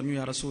എന്നിട്ട് പറഞ്ഞു,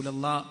 യാ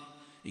റസൂലല്ലാഹ്,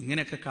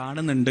 ഇങ്ങനെയൊക്കെ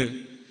കാണുന്നുണ്ട്,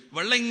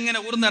 വെള്ളം ഇങ്ങനെ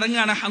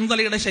ഊർന്നിറങ്ങാണ്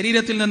ഹൻദലയുടെ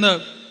ശരീരത്തിൽ നിന്ന്.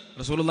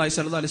 റസൂലുള്ളാഹി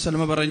സ്വല്ലല്ലാഹു അലൈഹി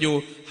വസല്ലം പറഞ്ഞു,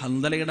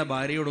 ഹൻദലയുടെ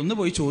ഭാര്യയോട് ഒന്ന്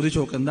പോയി ചോദിച്ചു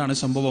നോക്ക് എന്താണ്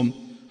സംഭവം.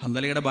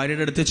 ഹൻദലയുടെ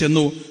ഭാര്യയുടെ അടുത്ത്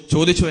ചെന്നു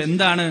ചോദിച്ചു,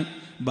 എന്താണ്?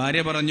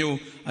 ഭാര്യ പറഞ്ഞു,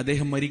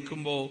 അദ്ദേഹം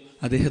മരിക്കുമ്പോ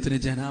അദ്ദേഹത്തിന്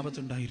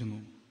ജനാബത്തുണ്ടായിരുന്നു.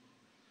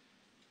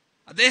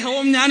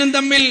 അദ്ദേഹവും ഞാനും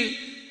തമ്മിൽ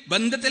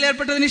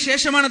ബന്ധത്തിലേർപ്പെട്ടതിന്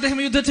ശേഷമാണ് അദ്ദേഹം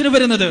യുദ്ധത്തിന്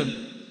വരുന്നത്.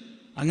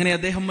 അങ്ങനെ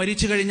അദ്ദേഹം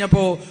മരിച്ചു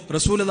കഴിഞ്ഞപ്പോ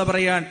റസൂലുള്ളാഹി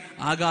പറയാൻ,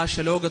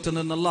 ആകാശലോകത്ത്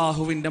നിന്ന്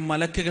അല്ലാഹുവിന്റെ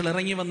മലക്കുകൾ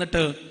ഇറങ്ങി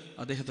വന്നിട്ട്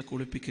അദ്ദേഹത്തെ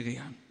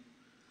കുളിപ്പിക്കുകയാണ്.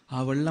 ആ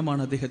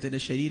വെള്ളമാണ് അദ്ദേഹത്തിന്റെ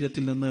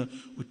ശരീരത്തിൽ നിന്ന്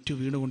ഉറ്റു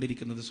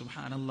വീണുകൊണ്ടിരിക്കുന്നത്.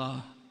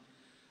 സുബ്ഹാനല്ലാഹ്,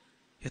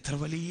 എത്ര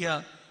വലിയ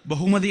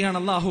ബഹുമതിയാണ്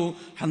അല്ലാഹു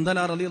ഹൻദല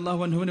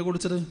റളിയല്ലാഹു അൻഹുവിനെ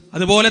കൊടുത്തത്.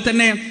 അതുപോലെ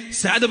തന്നെ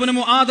സഅദ് ഇബ്നു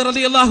മുആദ്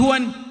റളിയല്ലാഹു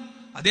അൻഹു,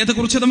 അദ്ദേഹത്തെ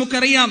കുറിച്ച്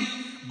നമുക്കറിയാം.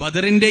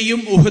 ബദറിന്റെയും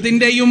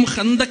ഉഹദിന്റെയും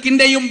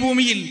ഖന്തക്കിന്റെയും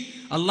ഭൂമിയിൽ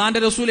അള്ളാന്റെ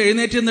റസൂൽ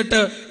എഴുന്നേറ്റ് നിന്നിട്ട്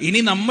ഇനി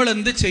നമ്മൾ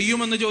എന്ത്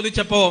ചെയ്യുമെന്ന്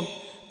ചോദിച്ചപ്പോ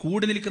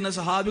കൂടി നിൽക്കുന്ന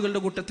സഹാബികളുടെ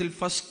കൂട്ടത്തിൽ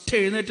ഫസ്റ്റ്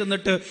എഴുന്നേറ്റ്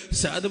നിന്നിട്ട്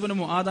സഅദ് ഇബ്നു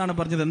മുആദാണ്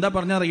പറഞ്ഞത്. എന്താ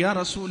പറഞ്ഞത്? യാ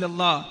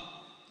റസൂലല്ലാഹ്,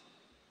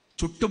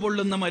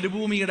 ചുട്ടുപൊള്ളുന്ന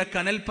മരുഭൂമിയുടെ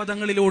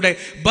കനൽപദങ്ങളിലൂടെ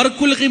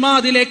ബർക്കുൽ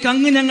ഖിമാദിലേക്ക്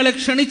അങ്ങ് ഞങ്ങളെ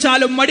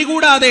ക്ഷണിച്ചാലും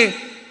മടികൂടാതെ,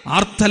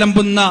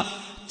 ആർത്തലമ്പുന്ന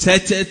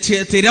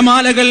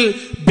തിരമാലകൾ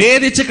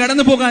ഭേദിച്ച്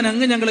കടന്നു പോകാൻ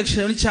അങ്ങ് ഞങ്ങളെ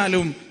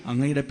ക്ഷണിച്ചാലും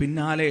അങ്ങയുടെ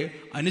പിന്നാലെ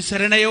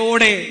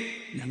അനുസരണയോടെ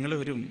ഞങ്ങൾ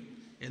വരും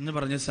എന്ന്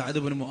പറഞ്ഞ സഅദ്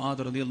ഇബ്നു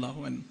മുആദ് റളിയല്ലാഹു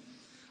അൻഹു.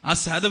 ആ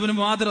സഅദ് ഇബ്നു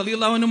മുആദ്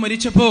റളിയല്ലാഹു അൻഹു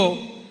മരിച്ചപ്പോ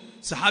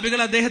സഹാബികൾ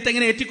അദ്ദേഹത്തെ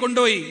ഇങ്ങനെ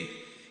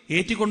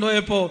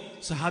ഏറ്റിക്കൊണ്ടുപോയപ്പോ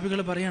സഹാബികൾ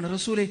പറയാണ്,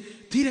 റസൂലേ,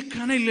 തീരെ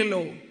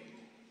കനമില്ലല്ലോ,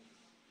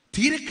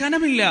 തീരെ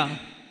കനമില്ല.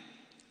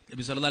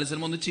 നബി സല്ലല്ലാഹു അലൈഹി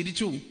വസല്ലം ഒന്ന്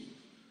ചിരിച്ചു.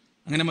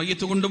 അങ്ങനെ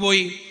മയ്യത്ത്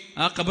കൊണ്ടുപോയി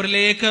ആ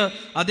ഖബറിലേക്ക്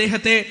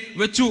അദ്ദേഹത്തെ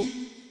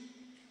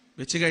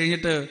വെച്ച്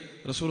കഴിഞ്ഞിട്ട്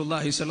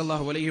റസൂലുള്ളാഹി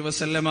സ്വല്ലല്ലാഹു അലൈഹി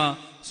വസല്ലമ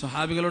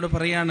സ്വഹാബികളോട്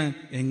പറയാണ്,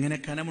 എങ്ങനെ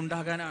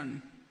കനമുണ്ടാകാനാണ്?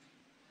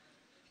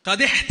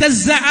 ഖദ്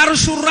ഇഹ്തസ്സ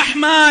അർശുർ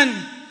റഹ്മാൻ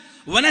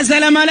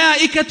വനസല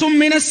മലായികത്തും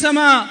മിനസ്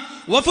സമാ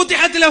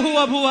വഫുതിഹത് ലഹു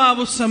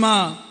അബ്വാബുസ് സമാ.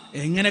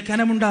 എങ്ങനെ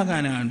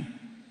കനമുണ്ടാകാനാണ്?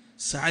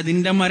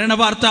 സഅദിന്റെ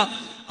മരണവാർത്ത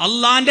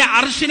അള്ളാന്റെ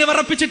അർശിനെ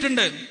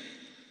വിറപ്പിച്ചിട്ടുണ്ട്.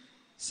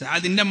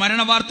 സഅദിന്റെ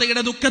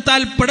മരണവാർത്തയുടെ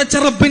ദുഃഖത്താൽ പടച്ച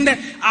റബ്ബിന്റെ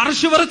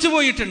അർശ് വിറച്ചു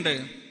പോയിട്ടുണ്ട്.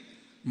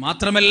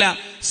 മാത്രമല്ല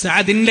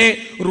സഅദിന്റെ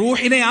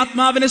റൂഹിനെ,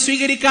 ആത്മാവിനെ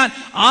സ്വീകരിക്കാൻ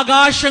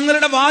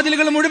ആകാശങ്ങളുടെ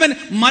വാതിലുകൾ മുഴുവൻ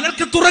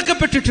മലർക്ക്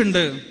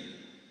തുറക്കപ്പെട്ടിട്ടുണ്ട്.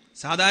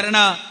 സാധാരണ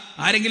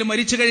ആരെങ്കിലും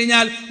മരിച്ചു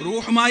കഴിഞ്ഞാൽ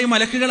റൂഹുമായി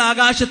മലക്കുകൾ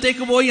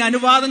ആകാശത്തേക്ക് പോയി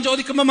അനുവാദം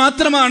ചോദിക്കുമ്പോൾ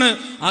മാത്രമാണ്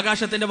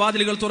ആകാശത്തിന്റെ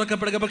വാതിലുകൾ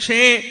തുറക്കപ്പെടുക. പക്ഷേ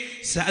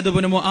സഅദ്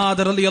ഇബ്നു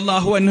മുആദ്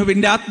റളിയല്ലാഹു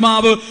അൻഹുവിന്റെ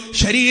ആത്മാവ്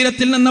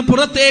ശരീരത്തിൽ നിന്ന്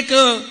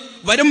പുറത്തേക്ക്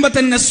വരുമ്പോ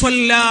തന്നെ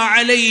സ്വല്ലാ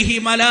അലൈഹി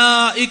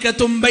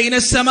മലായികത്തും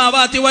ബൈനസ്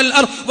സമാവാതി വൽ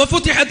അർദ്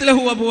വഫുതിഹത്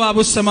ലഹു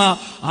അബ്വാബുസ് സമാ.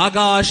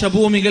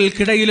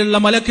 ആകാശഭൂമികൾക്കിടയിലുള്ള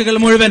മലക്കുകൾ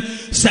മുഴുവൻ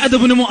സഅദ്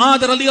ഇബ്നു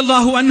മുആദ്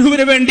റളിയല്ലാഹു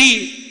അൻഹുവിന് വേണ്ടി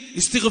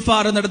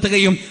ഇസ്തിഗ്ഫാർ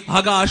നടത്തുകയും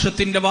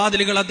ആകാശത്തിന്റെ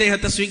വാതിലുകൾ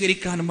അദ്ദേഹത്തെ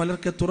സ്വീകരിക്കാൻ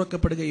മലർക്ക്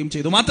തുറക്കപ്പെടുകയും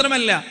ചെയ്തു.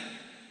 മാത്രമല്ല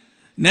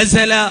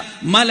നസല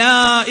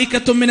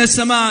മലായികത്തും മിനസ്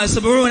സമാ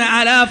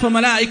 70000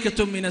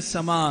 മലായികത്തും മിനസ്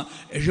സമാ.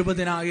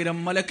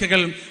 70,000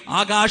 മലക്കുകൾ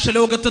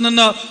ആകാശലോകത്ത്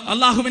നിന്ന്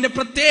അള്ളാഹുവിന്റെ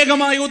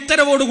പ്രത്യേകമായ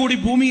ഉത്തരവോടുകൂടി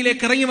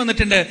ഭൂമിയിലേക്ക് ഇറങ്ങി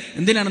വന്നിട്ടുണ്ട്.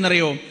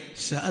 എന്തിനാണെന്നറിയോ?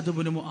 സഅദ്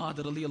ഇബ്നു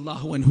മുആദ്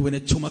റളിയല്ലാഹു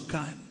അൻഹുവിനെ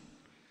ചുമക്കാൻ.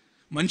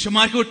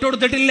 മനുഷ്യന്മാർക്ക്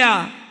വിട്ടുകൊടുത്തിട്ടില്ല,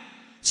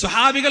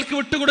 സ്വഹാബികൾക്ക്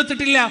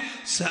വിട്ടുകൊടുത്തിട്ടില്ല.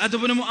 സഅദ്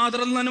ഇബ്നു മുആദ്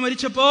റളിയല്ലാഹു അൻഹു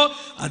മരിച്ചപ്പോ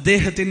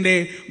അദ്ദേഹത്തിന്റെ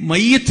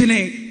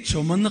മയ്യത്തിനെ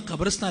ചുമന്ന്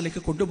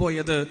ഖബർസ്ഥാനിലേക്ക്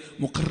കൊണ്ടുപോയത്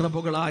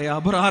മുഖറബുകളായ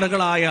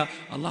അബ്റാറുകളായ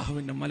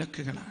അള്ളാഹുവിന്റെ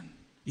മലക്കുകളാണ്.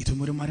 ഇതും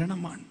ഒരു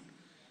മരണമാണ്.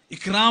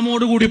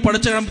 ഇക്റാമോടുകൂടി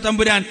പടച്ച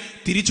തമ്പുരാൻ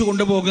തിരിച്ചു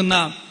കൊണ്ടുപോകുന്ന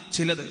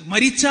ചിലത്.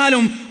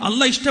 മരിച്ചാലും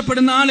അള്ളാഹ്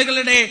ഇഷ്ടപ്പെടുന്ന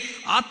ആളുകളുടെ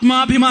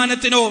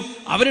ആത്മാഭിമാനത്തിനോ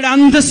അവരുടെ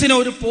അന്തസ്സിനോ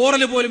ഒരു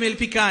പോറൽ പോലും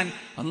ഏൽപ്പിക്കാൻ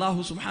അള്ളാഹു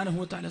സുബ്ഹാനഹു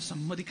വ തആല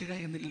സമ്മതിക്കുക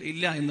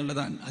ഇല്ല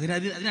എന്നുള്ളതാണ്.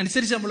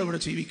 അതിനനുസരിച്ച് നമ്മൾ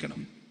ഇവിടെ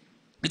ജീവിക്കണം.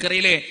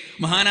 നിങ്ങൾക്കറിയില്ലേ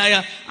മഹാനായ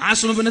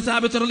ആസിം ഇബ്നു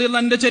സാബിത്ത്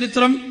റളിയല്ലാഹു അൻഹുവിന്റെ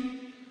ചരിത്രം?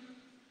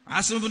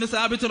 ആസിം ഇബ്നു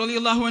സാബിത്ത്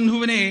റളിയല്ലാഹു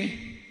അൻഹുവിനെ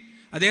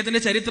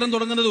അദ്ദേഹത്തിന്റെ ചരിത്രം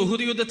തുടങ്ങുന്നത്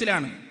ഉഹുദ്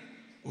യുദ്ധത്തിലാണ്.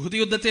 ഉഹുദ്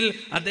യുദ്ധത്തിൽ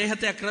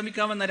അദ്ദേഹത്തെ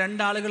ആക്രമിക്കാൻ വന്ന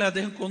 2 ആളുകളെ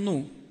അദ്ദേഹം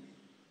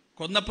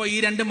കൊന്നപ്പോ ഈ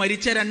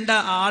മരിച്ച 2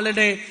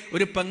 ആളുടെ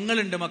ഒരു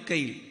പെങ്ങളുണ്ട്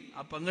മക്കയിൽ.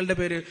 ആ പെങ്ങളുടെ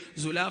പേര്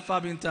സുലാഫ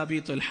ബിൻത് അബീ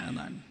തുൽഹ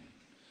എന്നാണ്.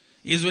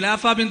 ഈ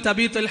സുലാഫ ബിൻ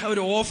അബീ തൽഹ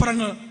ഒരു ഓഫർ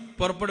അങ്ങ്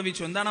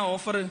പുറപ്പെടുവിച്ചു. എന്താണ്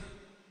ഓഫർ?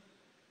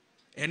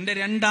 എന്റെ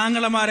 2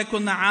 ആങ്ങളമാരെ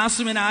കൊന്ന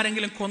ആസിമിനെ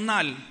ആരെങ്കിലും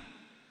കൊന്നാൽ,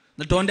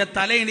 എന്നിട്ട് ഓന്റെ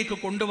തല എനിക്ക്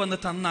കൊണ്ടുവന്ന്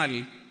തന്നാൽ,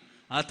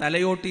 ആ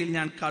തലയോട്ടിയിൽ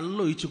ഞാൻ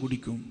കള്ളൊഴിച്ചു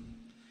കുടിക്കും.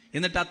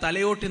 എന്നിട്ട് ആ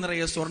തലയോട്ടി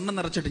നിറയെ സ്വർണം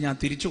നിറച്ചിട്ട് ഞാൻ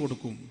തിരിച്ചു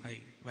കൊടുക്കും.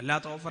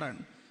 വല്ലാത്ത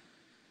ഓഫറാണ്.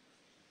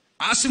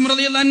 ആസിം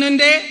റളിയല്ലാഹു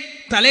അൻഹുവിന്റെ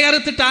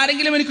തലയറുത്തിട്ട്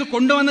ആരെങ്കിലും എനിക്ക്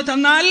കൊണ്ടുവന്ന്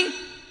തന്നാൽ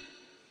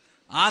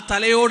ആ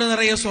തലയോട്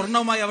നിറയെ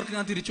സ്വർണവുമായി അവർക്ക്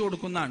ഞാൻ തിരിച്ചു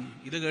കൊടുക്കുന്നതാണ്.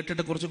 ഇത്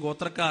കേട്ടിട്ട് കുറച്ച്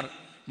ഗോത്രക്കാർ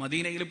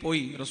മദീനയിൽ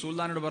പോയി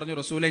റസൂലുള്ളാഹിനോട് പറഞ്ഞു,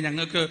 റസൂലെ,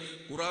 ഞങ്ങൾക്ക്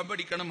ഖുർആൻ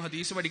പഠിക്കണം,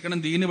 ഹദീസ് പഠിക്കണം,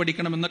 ദീന്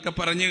പഠിക്കണം എന്നൊക്കെ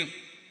പറഞ്ഞ്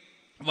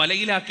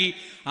വലയിലാക്കി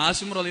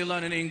ആസിം റളിയല്ലാഹു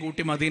അൻഹുവിനെയും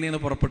കൂട്ടി മദീനയിൽ നിന്ന്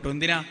പുറപ്പെട്ടു.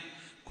 എന്തിനാ?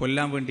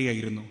 കൊല്ലാൻ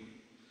വേണ്ടിയായിരുന്നു.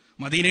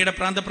 മദീനയുടെ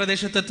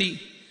പ്രാന്തപ്രദേശത്തെത്തി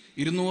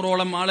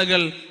 200ഓളം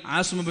ആളുകൾ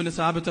ആസിം ഇബ്നു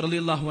സാബിത്ത്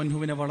റളിയല്ലാഹു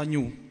അൻഹുവിനെ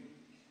വളഞ്ഞു,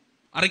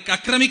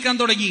 ആക്രമിക്കാൻ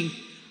തുടങ്ങി.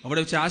 അവിടെ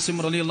വെച്ച് ആസിം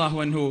റളിയല്ലാഹു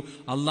അൻഹു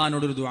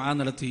അള്ളാഹിനോടൊരു ദുആ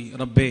നടത്തി.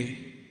 റബ്ബേ,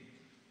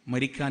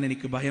 മരിക്കാൻ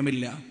എനിക്ക്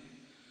ഭയമില്ല,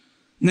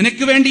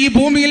 നിനക്ക് വേണ്ടി ഈ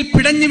ഭൂമിയിൽ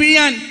പിടഞ്ഞു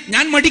വീഴാൻ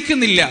ഞാൻ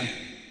മടിക്കുന്നില്ല.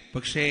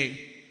 പക്ഷേ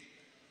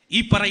ഈ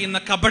പറയുന്ന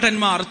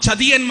കപടന്മാർ,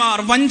 ചതിയന്മാർ,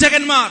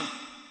 വഞ്ചകന്മാർ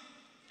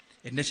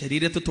എന്റെ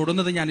ശരീരത്ത്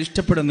തൊടുന്നത് ഞാൻ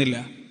ഇഷ്ടപ്പെടുന്നില്ല.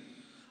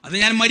 അത്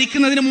ഞാൻ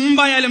മരിക്കുന്നതിന്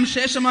മുമ്പായാലും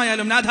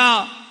ശേഷമായാലും നാഥാ,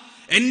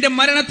 എന്റെ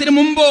മരണത്തിന്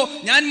മുമ്പോ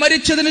ഞാൻ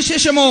മരിച്ചതിന്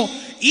ശേഷമോ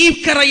ഈ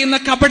പറയുന്ന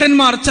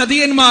കപടന്മാർ,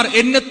 ചതിയന്മാർ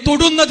എന്നെ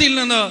തൊടുന്നതിൽ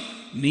നിന്ന്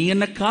നീ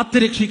എന്നെ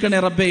കാത്തുരക്ഷിക്കണേ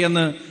റബ്ബേ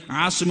എന്ന്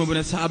ആസിം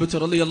ഇബ്നു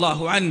സാബിത്ത്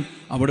റളിയല്ലാഹു അൻഹു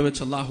അവിടെ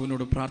വെച്ച്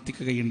അല്ലാഹുവിനോട്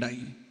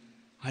പ്രാർത്ഥിക്കുകയുണ്ടായി.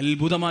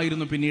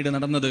 അത്ഭുതമായിരുന്നു പിന്നീട്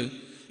നടന്നത്.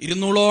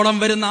 200ഓളം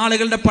വരുന്ന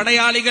ആളുകളുടെ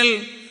പടയാളികൾ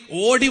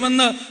ഓടി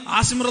വന്ന്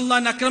ആസിം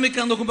റളിയല്ലാഹു അൻഹു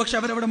ആക്രമിക്കാൻ നോക്കും. പക്ഷെ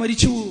അവരവിടെ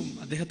മരിച്ചു.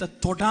 അദ്ദേഹത്തെ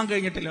തൊടാൻ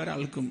കഴിഞ്ഞിട്ടില്ല,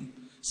 ഒരാൾക്കും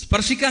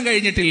സ്പർശിക്കാൻ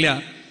കഴിഞ്ഞിട്ടില്ല.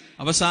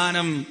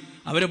 അവസാനം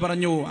അവര്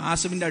പറഞ്ഞു,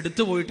 ആസിമിന്റെ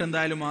അടുത്ത് പോയിട്ട്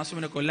എന്തായാലും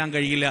ആസിമിനെ കൊല്ലാൻ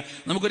കഴിയില്ല,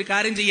 നമുക്കൊരു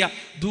കാര്യം ചെയ്യാം,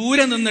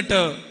 ദൂരെ നിന്നിട്ട്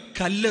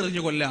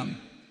കല്ലെറിഞ്ഞു കൊല്ലാം.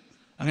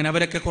 അങ്ങനെ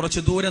അവരൊക്കെ കുറച്ച്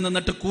ദൂരെ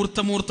നിന്നിട്ട്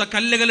കൂർത്ത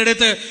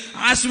കല്ലുകളെടുത്ത്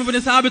ആസിം ഇബ്നു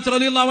സാബിത്ത്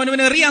റളിയല്ലാഹു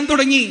അൻഹുവിനെ എറിയാൻ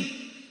തുടങ്ങി.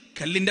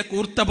 കല്ലിന്റെ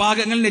കൂർത്ത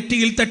ഭാഗങ്ങൾ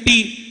നെറ്റിയിൽ തട്ടി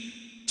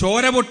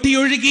ചോര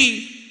പൊട്ടിയൊഴുകി.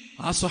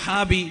 ആ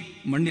സ്വഹാബി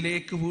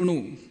മണ്ണിലേക്ക് വീണു,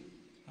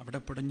 അവിടെ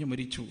പിടഞ്ഞു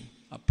മരിച്ചു.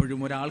 അപ്പോഴും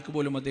ഒരാൾക്ക്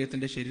പോലും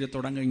അദ്ദേഹത്തിന്റെ ശരീരത്തെ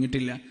തൊടാൻ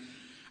കഴിഞ്ഞിട്ടില്ല.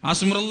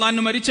 ആസിം റളിയല്ലാഹു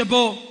അൻഹു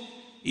മരിച്ചപ്പോ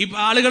ഈ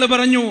ആളുകൾ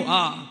പറഞ്ഞു,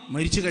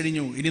 മരിച്ചു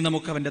കഴിഞ്ഞു, ഇനി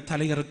നമുക്ക് അവന്റെ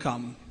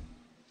തലയെറുക്കാം,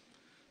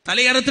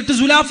 തലയെറുത്തിട്ട്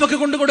സുലാഫക്ക്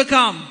കൊണ്ടു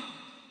കൊടുക്കാം.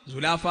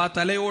 സുലാഫ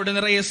തലയോട്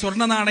നിറയെ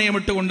സ്വർണ്ണ നാണയം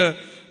ഇട്ടുകൊണ്ട്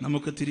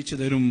നമുക്ക് തിരിച്ചു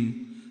തരും.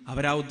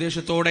 അവരാ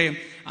ഉദ്ദേശത്തോടെ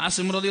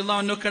ആസിം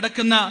റളിയല്ലാഹു അൻഹു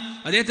കിടക്കുന്ന,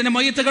 അദ്ദേഹത്തിന്റെ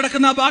മയ്യത്ത്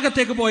കിടക്കുന്ന ആ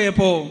ഭാഗത്തേക്ക്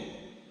പോയപ്പോ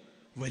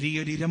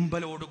വലിയൊരു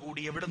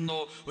ഇരമ്പലോടുകൂടി എവിടുന്നോ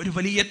ഒരു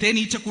വലിയ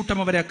തേനീച്ചക്കൂട്ടം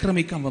അവരെ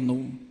ആക്രമിക്കാൻ വന്നു.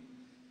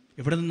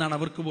 എവിടെ നിന്നാണ്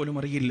അവർക്ക് പോലും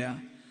അറിയില്ല.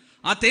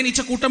 ആ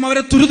തേനീച്ചക്കൂട്ടം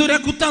അവരെ തുരുതുര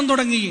കുത്താൻ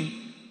തുടങ്ങി.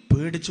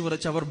 പേടിച്ചു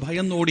വിറച്ച് അവർ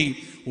ഭയന്നോടി.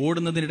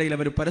 ഓടുന്നതിനിടയിൽ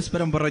അവർ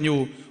പരസ്പരം പറഞ്ഞു,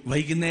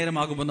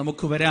 വൈകുന്നേരമാകുമ്പോൾ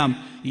നമുക്ക് വരാം,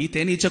 ഈ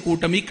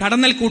തേനീച്ചക്കൂട്ടം, ഈ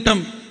കടന്നൽ കൂട്ടം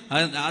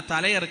ആ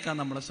തലയിറക്കാൻ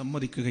നമ്മളെ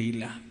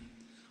സമ്മതിക്കുകയില്ല.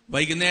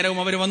 വൈകുന്നേരവും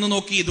അവർ വന്നു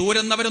നോക്കി. ദൂരെ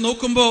നിന്ന് അവരെ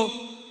നോക്കുമ്പോ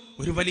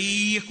ഒരു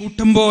വലിയ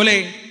കൂട്ടം പോലെ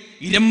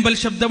ഇരമ്പൽ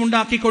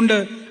ശബ്ദമുണ്ടാക്കിക്കൊണ്ട്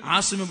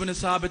ആസിം ഇബ്നു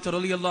സാബിത്ത്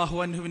റളിയല്ലാഹു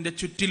അൻഹുവിന്റെ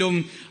ചുറ്റിലും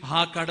ആ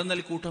കടന്നൽ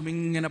കൂട്ടം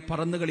ഇങ്ങനെ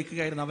പറന്നു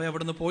കളിക്കുകയായിരുന്നു. അവ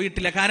അവിടുന്ന്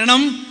പോയിട്ടില്ല.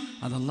 കാരണം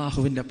അത്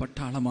അല്ലാഹുവിന്റെ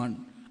പട്ടാളമാണ്,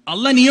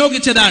 അല്ലാഹ്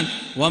നിയോഗിച്ചതാണ്.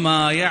 വമാ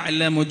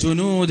യഅലമു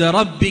ജുനൂദ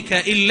റബ്ബിക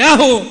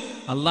ഇല്ലാഹു,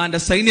 അല്ലാഹുവിന്റെ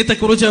സൈന്യത്തെ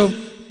കുറിച്ച്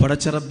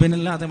പടച്ച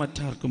റബ്ബിനല്ലാതെ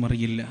മറ്റാർക്കും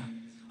അറിയില്ല.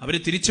 അവര്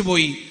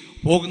തിരിച്ചുപോയി.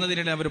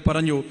 പോകുന്നതിനിടെ അവർ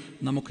പറഞ്ഞു,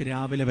 നമുക്ക്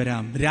രാവിലെ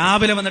വരാം,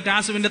 രാവിലെ വന്നിട്ട്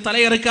ആസിമിന്റെ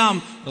തലയെറുക്കാം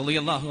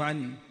റളിയല്ലാഹു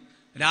അൻഹു.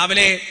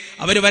 രാവിലെ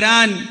അവർ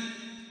വരാൻ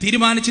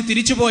തീരുമാനിച്ച്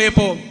തിരിച്ചു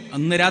പോയപ്പോ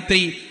അന്ന്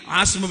രാത്രി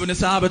ആസിം ഇബ്നു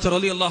സാബിത്ത്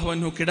റളിയല്ലാഹു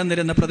അൻഹു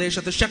കിടന്നിരുന്ന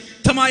പ്രദേശത്ത്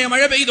ശക്തമായ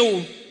മഴ പെയ്തു.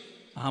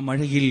 ആ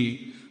മഴയിൽ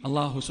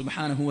അല്ലാഹു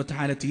സുബ്ഹാനഹു വ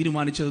തആല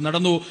തീരുമാനിച്ചത്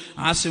നടന്നു.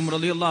 ആസിം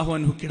റളിയല്ലാഹു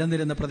അൻഹു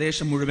കിടന്നിരുന്ന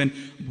പ്രദേശം മുഴുവൻ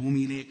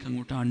ഭൂമിയിലേക്ക്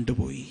അങ്ങോട്ട്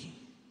ആണ്ടുപോയി,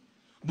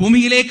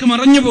 ഭൂമിയിലേക്ക്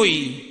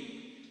മറഞ്ഞുപോയി.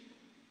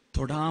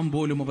 തൊടാൻ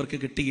പോലും അവർക്ക്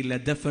കിട്ടിയില്ല.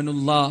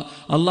 ദഫനുല്ലാഹ്,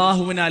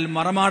 അല്ലാഹുവിനാൽ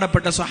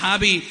മറമാടപ്പെട്ട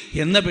സ്വഹാബി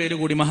എന്ന പേര്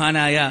കൂടി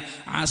മഹാനായ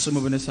ആസിം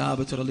ഇബ്നു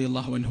സാബിത്ത്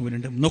റളിയല്ലാഹു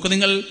അൻഹുവിനുണ്ട്. നോക്കൂ,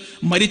 നിങ്ങൾ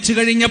മരിച്ചു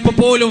കഴിഞ്ഞപ്പോൾ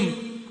പോലും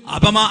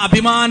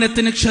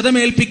അഭിമാനത്തിന്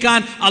ക്ഷതമേൽപ്പിക്കാൻ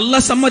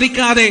അല്ലാഹ്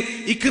സമ്മതിക്കാതെ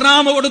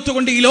ഇക്റാമ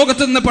കൊടുത്തുകൊണ്ട് ഈ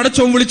ലോകത്ത് നിന്ന്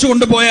പടച്ചോൻ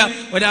വിളിച്ചുകൊണ്ടുപോയ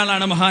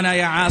ഒരാളാണ്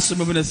മഹാനായ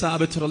ആസിം ഇബ്നു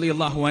സാബിത്ത്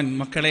റളിയല്ലാഹു അൻഹു.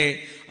 മക്കളെ,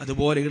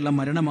 അതുപോലെയുള്ള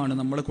മരണമാണ്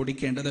നമ്മൾ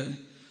കൊടുക്കേണ്ടത്.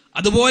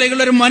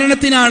 അതുപോലെയുള്ള ഒരു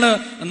മരണത്തിനാണ്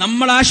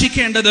നമ്മൾ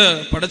ആശിക്കേണ്ടത്.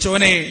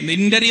 പടച്ചോനെ,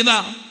 നിന്റെ റിള,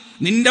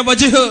 നിന്റെ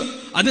വജ്ഹ്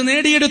അത്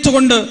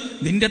നേടിയെടുത്തുകൊണ്ട്,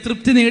 നിന്റെ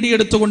തൃപ്തി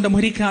നേടിയെടുത്തുകൊണ്ട്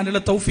മരിക്കാനുള്ള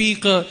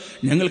തൗഫീഖ്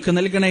ഞങ്ങൾക്ക്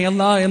നൽകണേ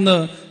അല്ലാഹ് എന്ന്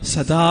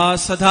സദാ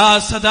സദാ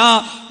സദാ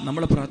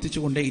നമ്മൾ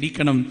പ്രാർത്ഥിച്ചുകൊണ്ടേ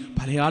ഇരിക്കണം.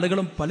 പല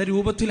ആളുകളും പല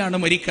രൂപത്തിലാണ്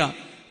മരിക്കുക.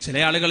 ചില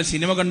ആളുകൾ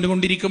സിനിമ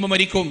കണ്ടുകൊണ്ടിരിക്കുമ്പോൾ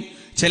മരിക്കും,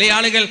 ചില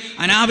ആളുകൾ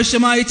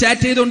അനാവശ്യമായി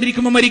ചാറ്റ്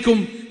ചെയ്തുകൊണ്ടിരിക്കുമ്പോൾ മരിക്കും,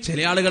 ചില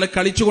ആളുകൾ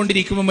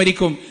കളിച്ചുകൊണ്ടിരിക്കുമ്പോൾ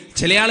മരിക്കും,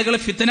 ചില ആളുകൾ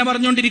ഫിത്ന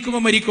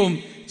പറഞ്ഞുകൊണ്ടിരിക്കുമ്പോൾ മരിക്കും,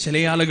 ചില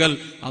ആളുകൾ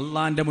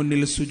അള്ളാന്റെ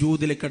മുന്നിൽ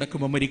സുജൂദിൽ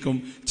കിടക്കുമ്പോൾ മരിക്കും,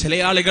 ചില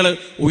ആളുകൾ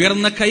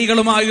ഉയർന്ന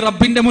കൈകളുമായി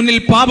റബ്ബിന്റെ മുന്നിൽ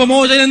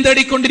പാപമോചനം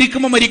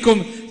തേടിക്കൊണ്ടിരിക്കുമ്പോൾ മരിക്കും,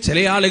 ചില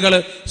ആളുകൾ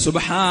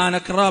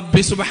സുബ്ഹാനക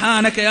റബ്ബി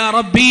സുബ്ഹാനക യാ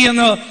റബ്ബി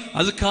എന്ന്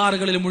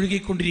അസ്കാറുകളിൽ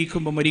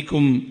മുഴുകിക്കൊണ്ടിരിക്കുമ്പോൾ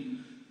മരിക്കും.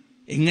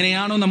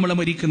 എങ്ങനെയാണോ നമ്മൾ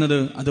മരിക്കുന്നത്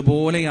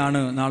അതുപോലെയാണ്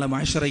നാളെ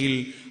മഹ്ശറയിൽ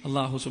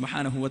അല്ലാഹു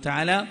സുബ്ഹാനഹു വ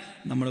തആല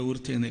നമ്മളെ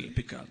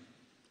ഉയർത്തെഴുന്നേൽപ്പിക്കുക.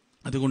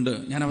 അതുകൊണ്ട്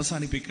ഞാൻ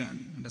അവസാനിപ്പിക്കാൻ,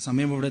 എൻ്റെ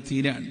സമയം ഇവിടെ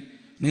തീരാൻ,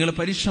 നിങ്ങൾ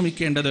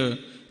പരിശ്രമിക്കേണ്ടത്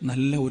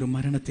നല്ല ഒരു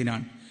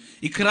മരണത്തിനാണ്.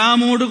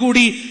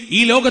 ഇക്റാമോടുകൂടി ഈ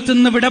ലോകത്ത്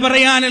നിന്ന് വിട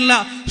പറയാനുള്ള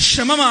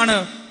ശ്രമമാണ്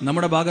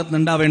നമ്മുടെ ഭാഗത്ത്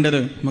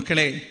നിന്നുണ്ടാവേണ്ടത്.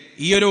 മക്കളെ,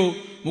 ഈ ഒരു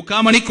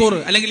 3/4 മണിക്കൂർ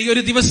അല്ലെങ്കിൽ ഈ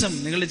ഒരു ദിവസം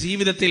നിങ്ങളുടെ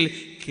ജീവിതത്തിൽ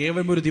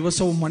കേവലം ഒരു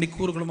ദിവസവും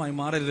മണിക്കൂറുകളുമായി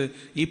മാറരുത്.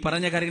 ഈ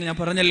പറഞ്ഞ കാര്യങ്ങൾ ഞാൻ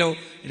പറഞ്ഞല്ലോ,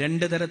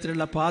 2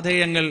 തരത്തിലുള്ള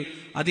പാഥേയങ്ങൾ,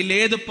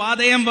 അതിലേത്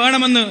പാഥേയം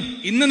വേണമെന്ന്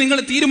ഇന്ന് നിങ്ങൾ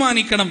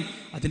തീരുമാനിക്കണം.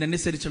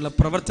 അതിനനുസരിച്ചുള്ള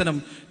പ്രവർത്തനം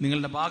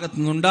നിങ്ങളുടെ ഭാഗത്തു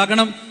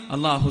നിന്നുണ്ടാകണം.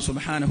 അല്ലാഹു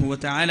സുബ്ഹാനഹു വ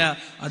തആല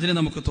അതിന്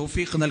നമുക്ക്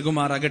തൗഫീഖ്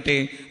നൽകുമാറാകട്ടെ.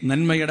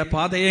 നന്മയുടെ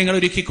പാഥേയങ്ങൾ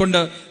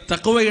ഒരുക്കിക്കൊണ്ട്,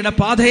 തഖ്വയുടെ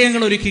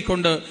പാഥേയങ്ങൾ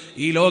ഒരുക്കിക്കൊണ്ട്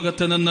ഈ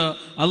ലോകത്ത് നിന്ന്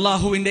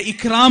അല്ലാഹുവിന്റെ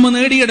ഇക്റാം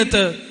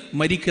നേടിയെടുത്ത്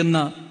മരിക്കുന്ന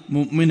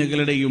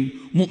മുഅ്മിനുകളുടെയും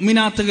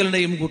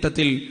മുഅ്മിനാത്തുകളുടെയും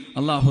കൂട്ടത്തിൽ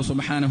അല്ലാഹു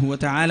സുബ്ഹാനഹു വ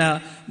തആല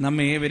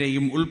നമ്മെ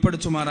ഏവരെയും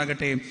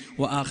ഉൾപ്പെടുത്തുമാറാകട്ടെ.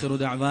 വ ആഖിറു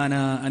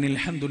ദഅവാനാ അനിൽ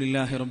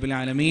ഹംദുലില്ലാഹി റബ്ബിൽ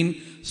ആലമീൻ.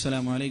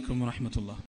 അസ്സലാമു അലൈക്കും വറഹ്മത്തുള്ളാഹി.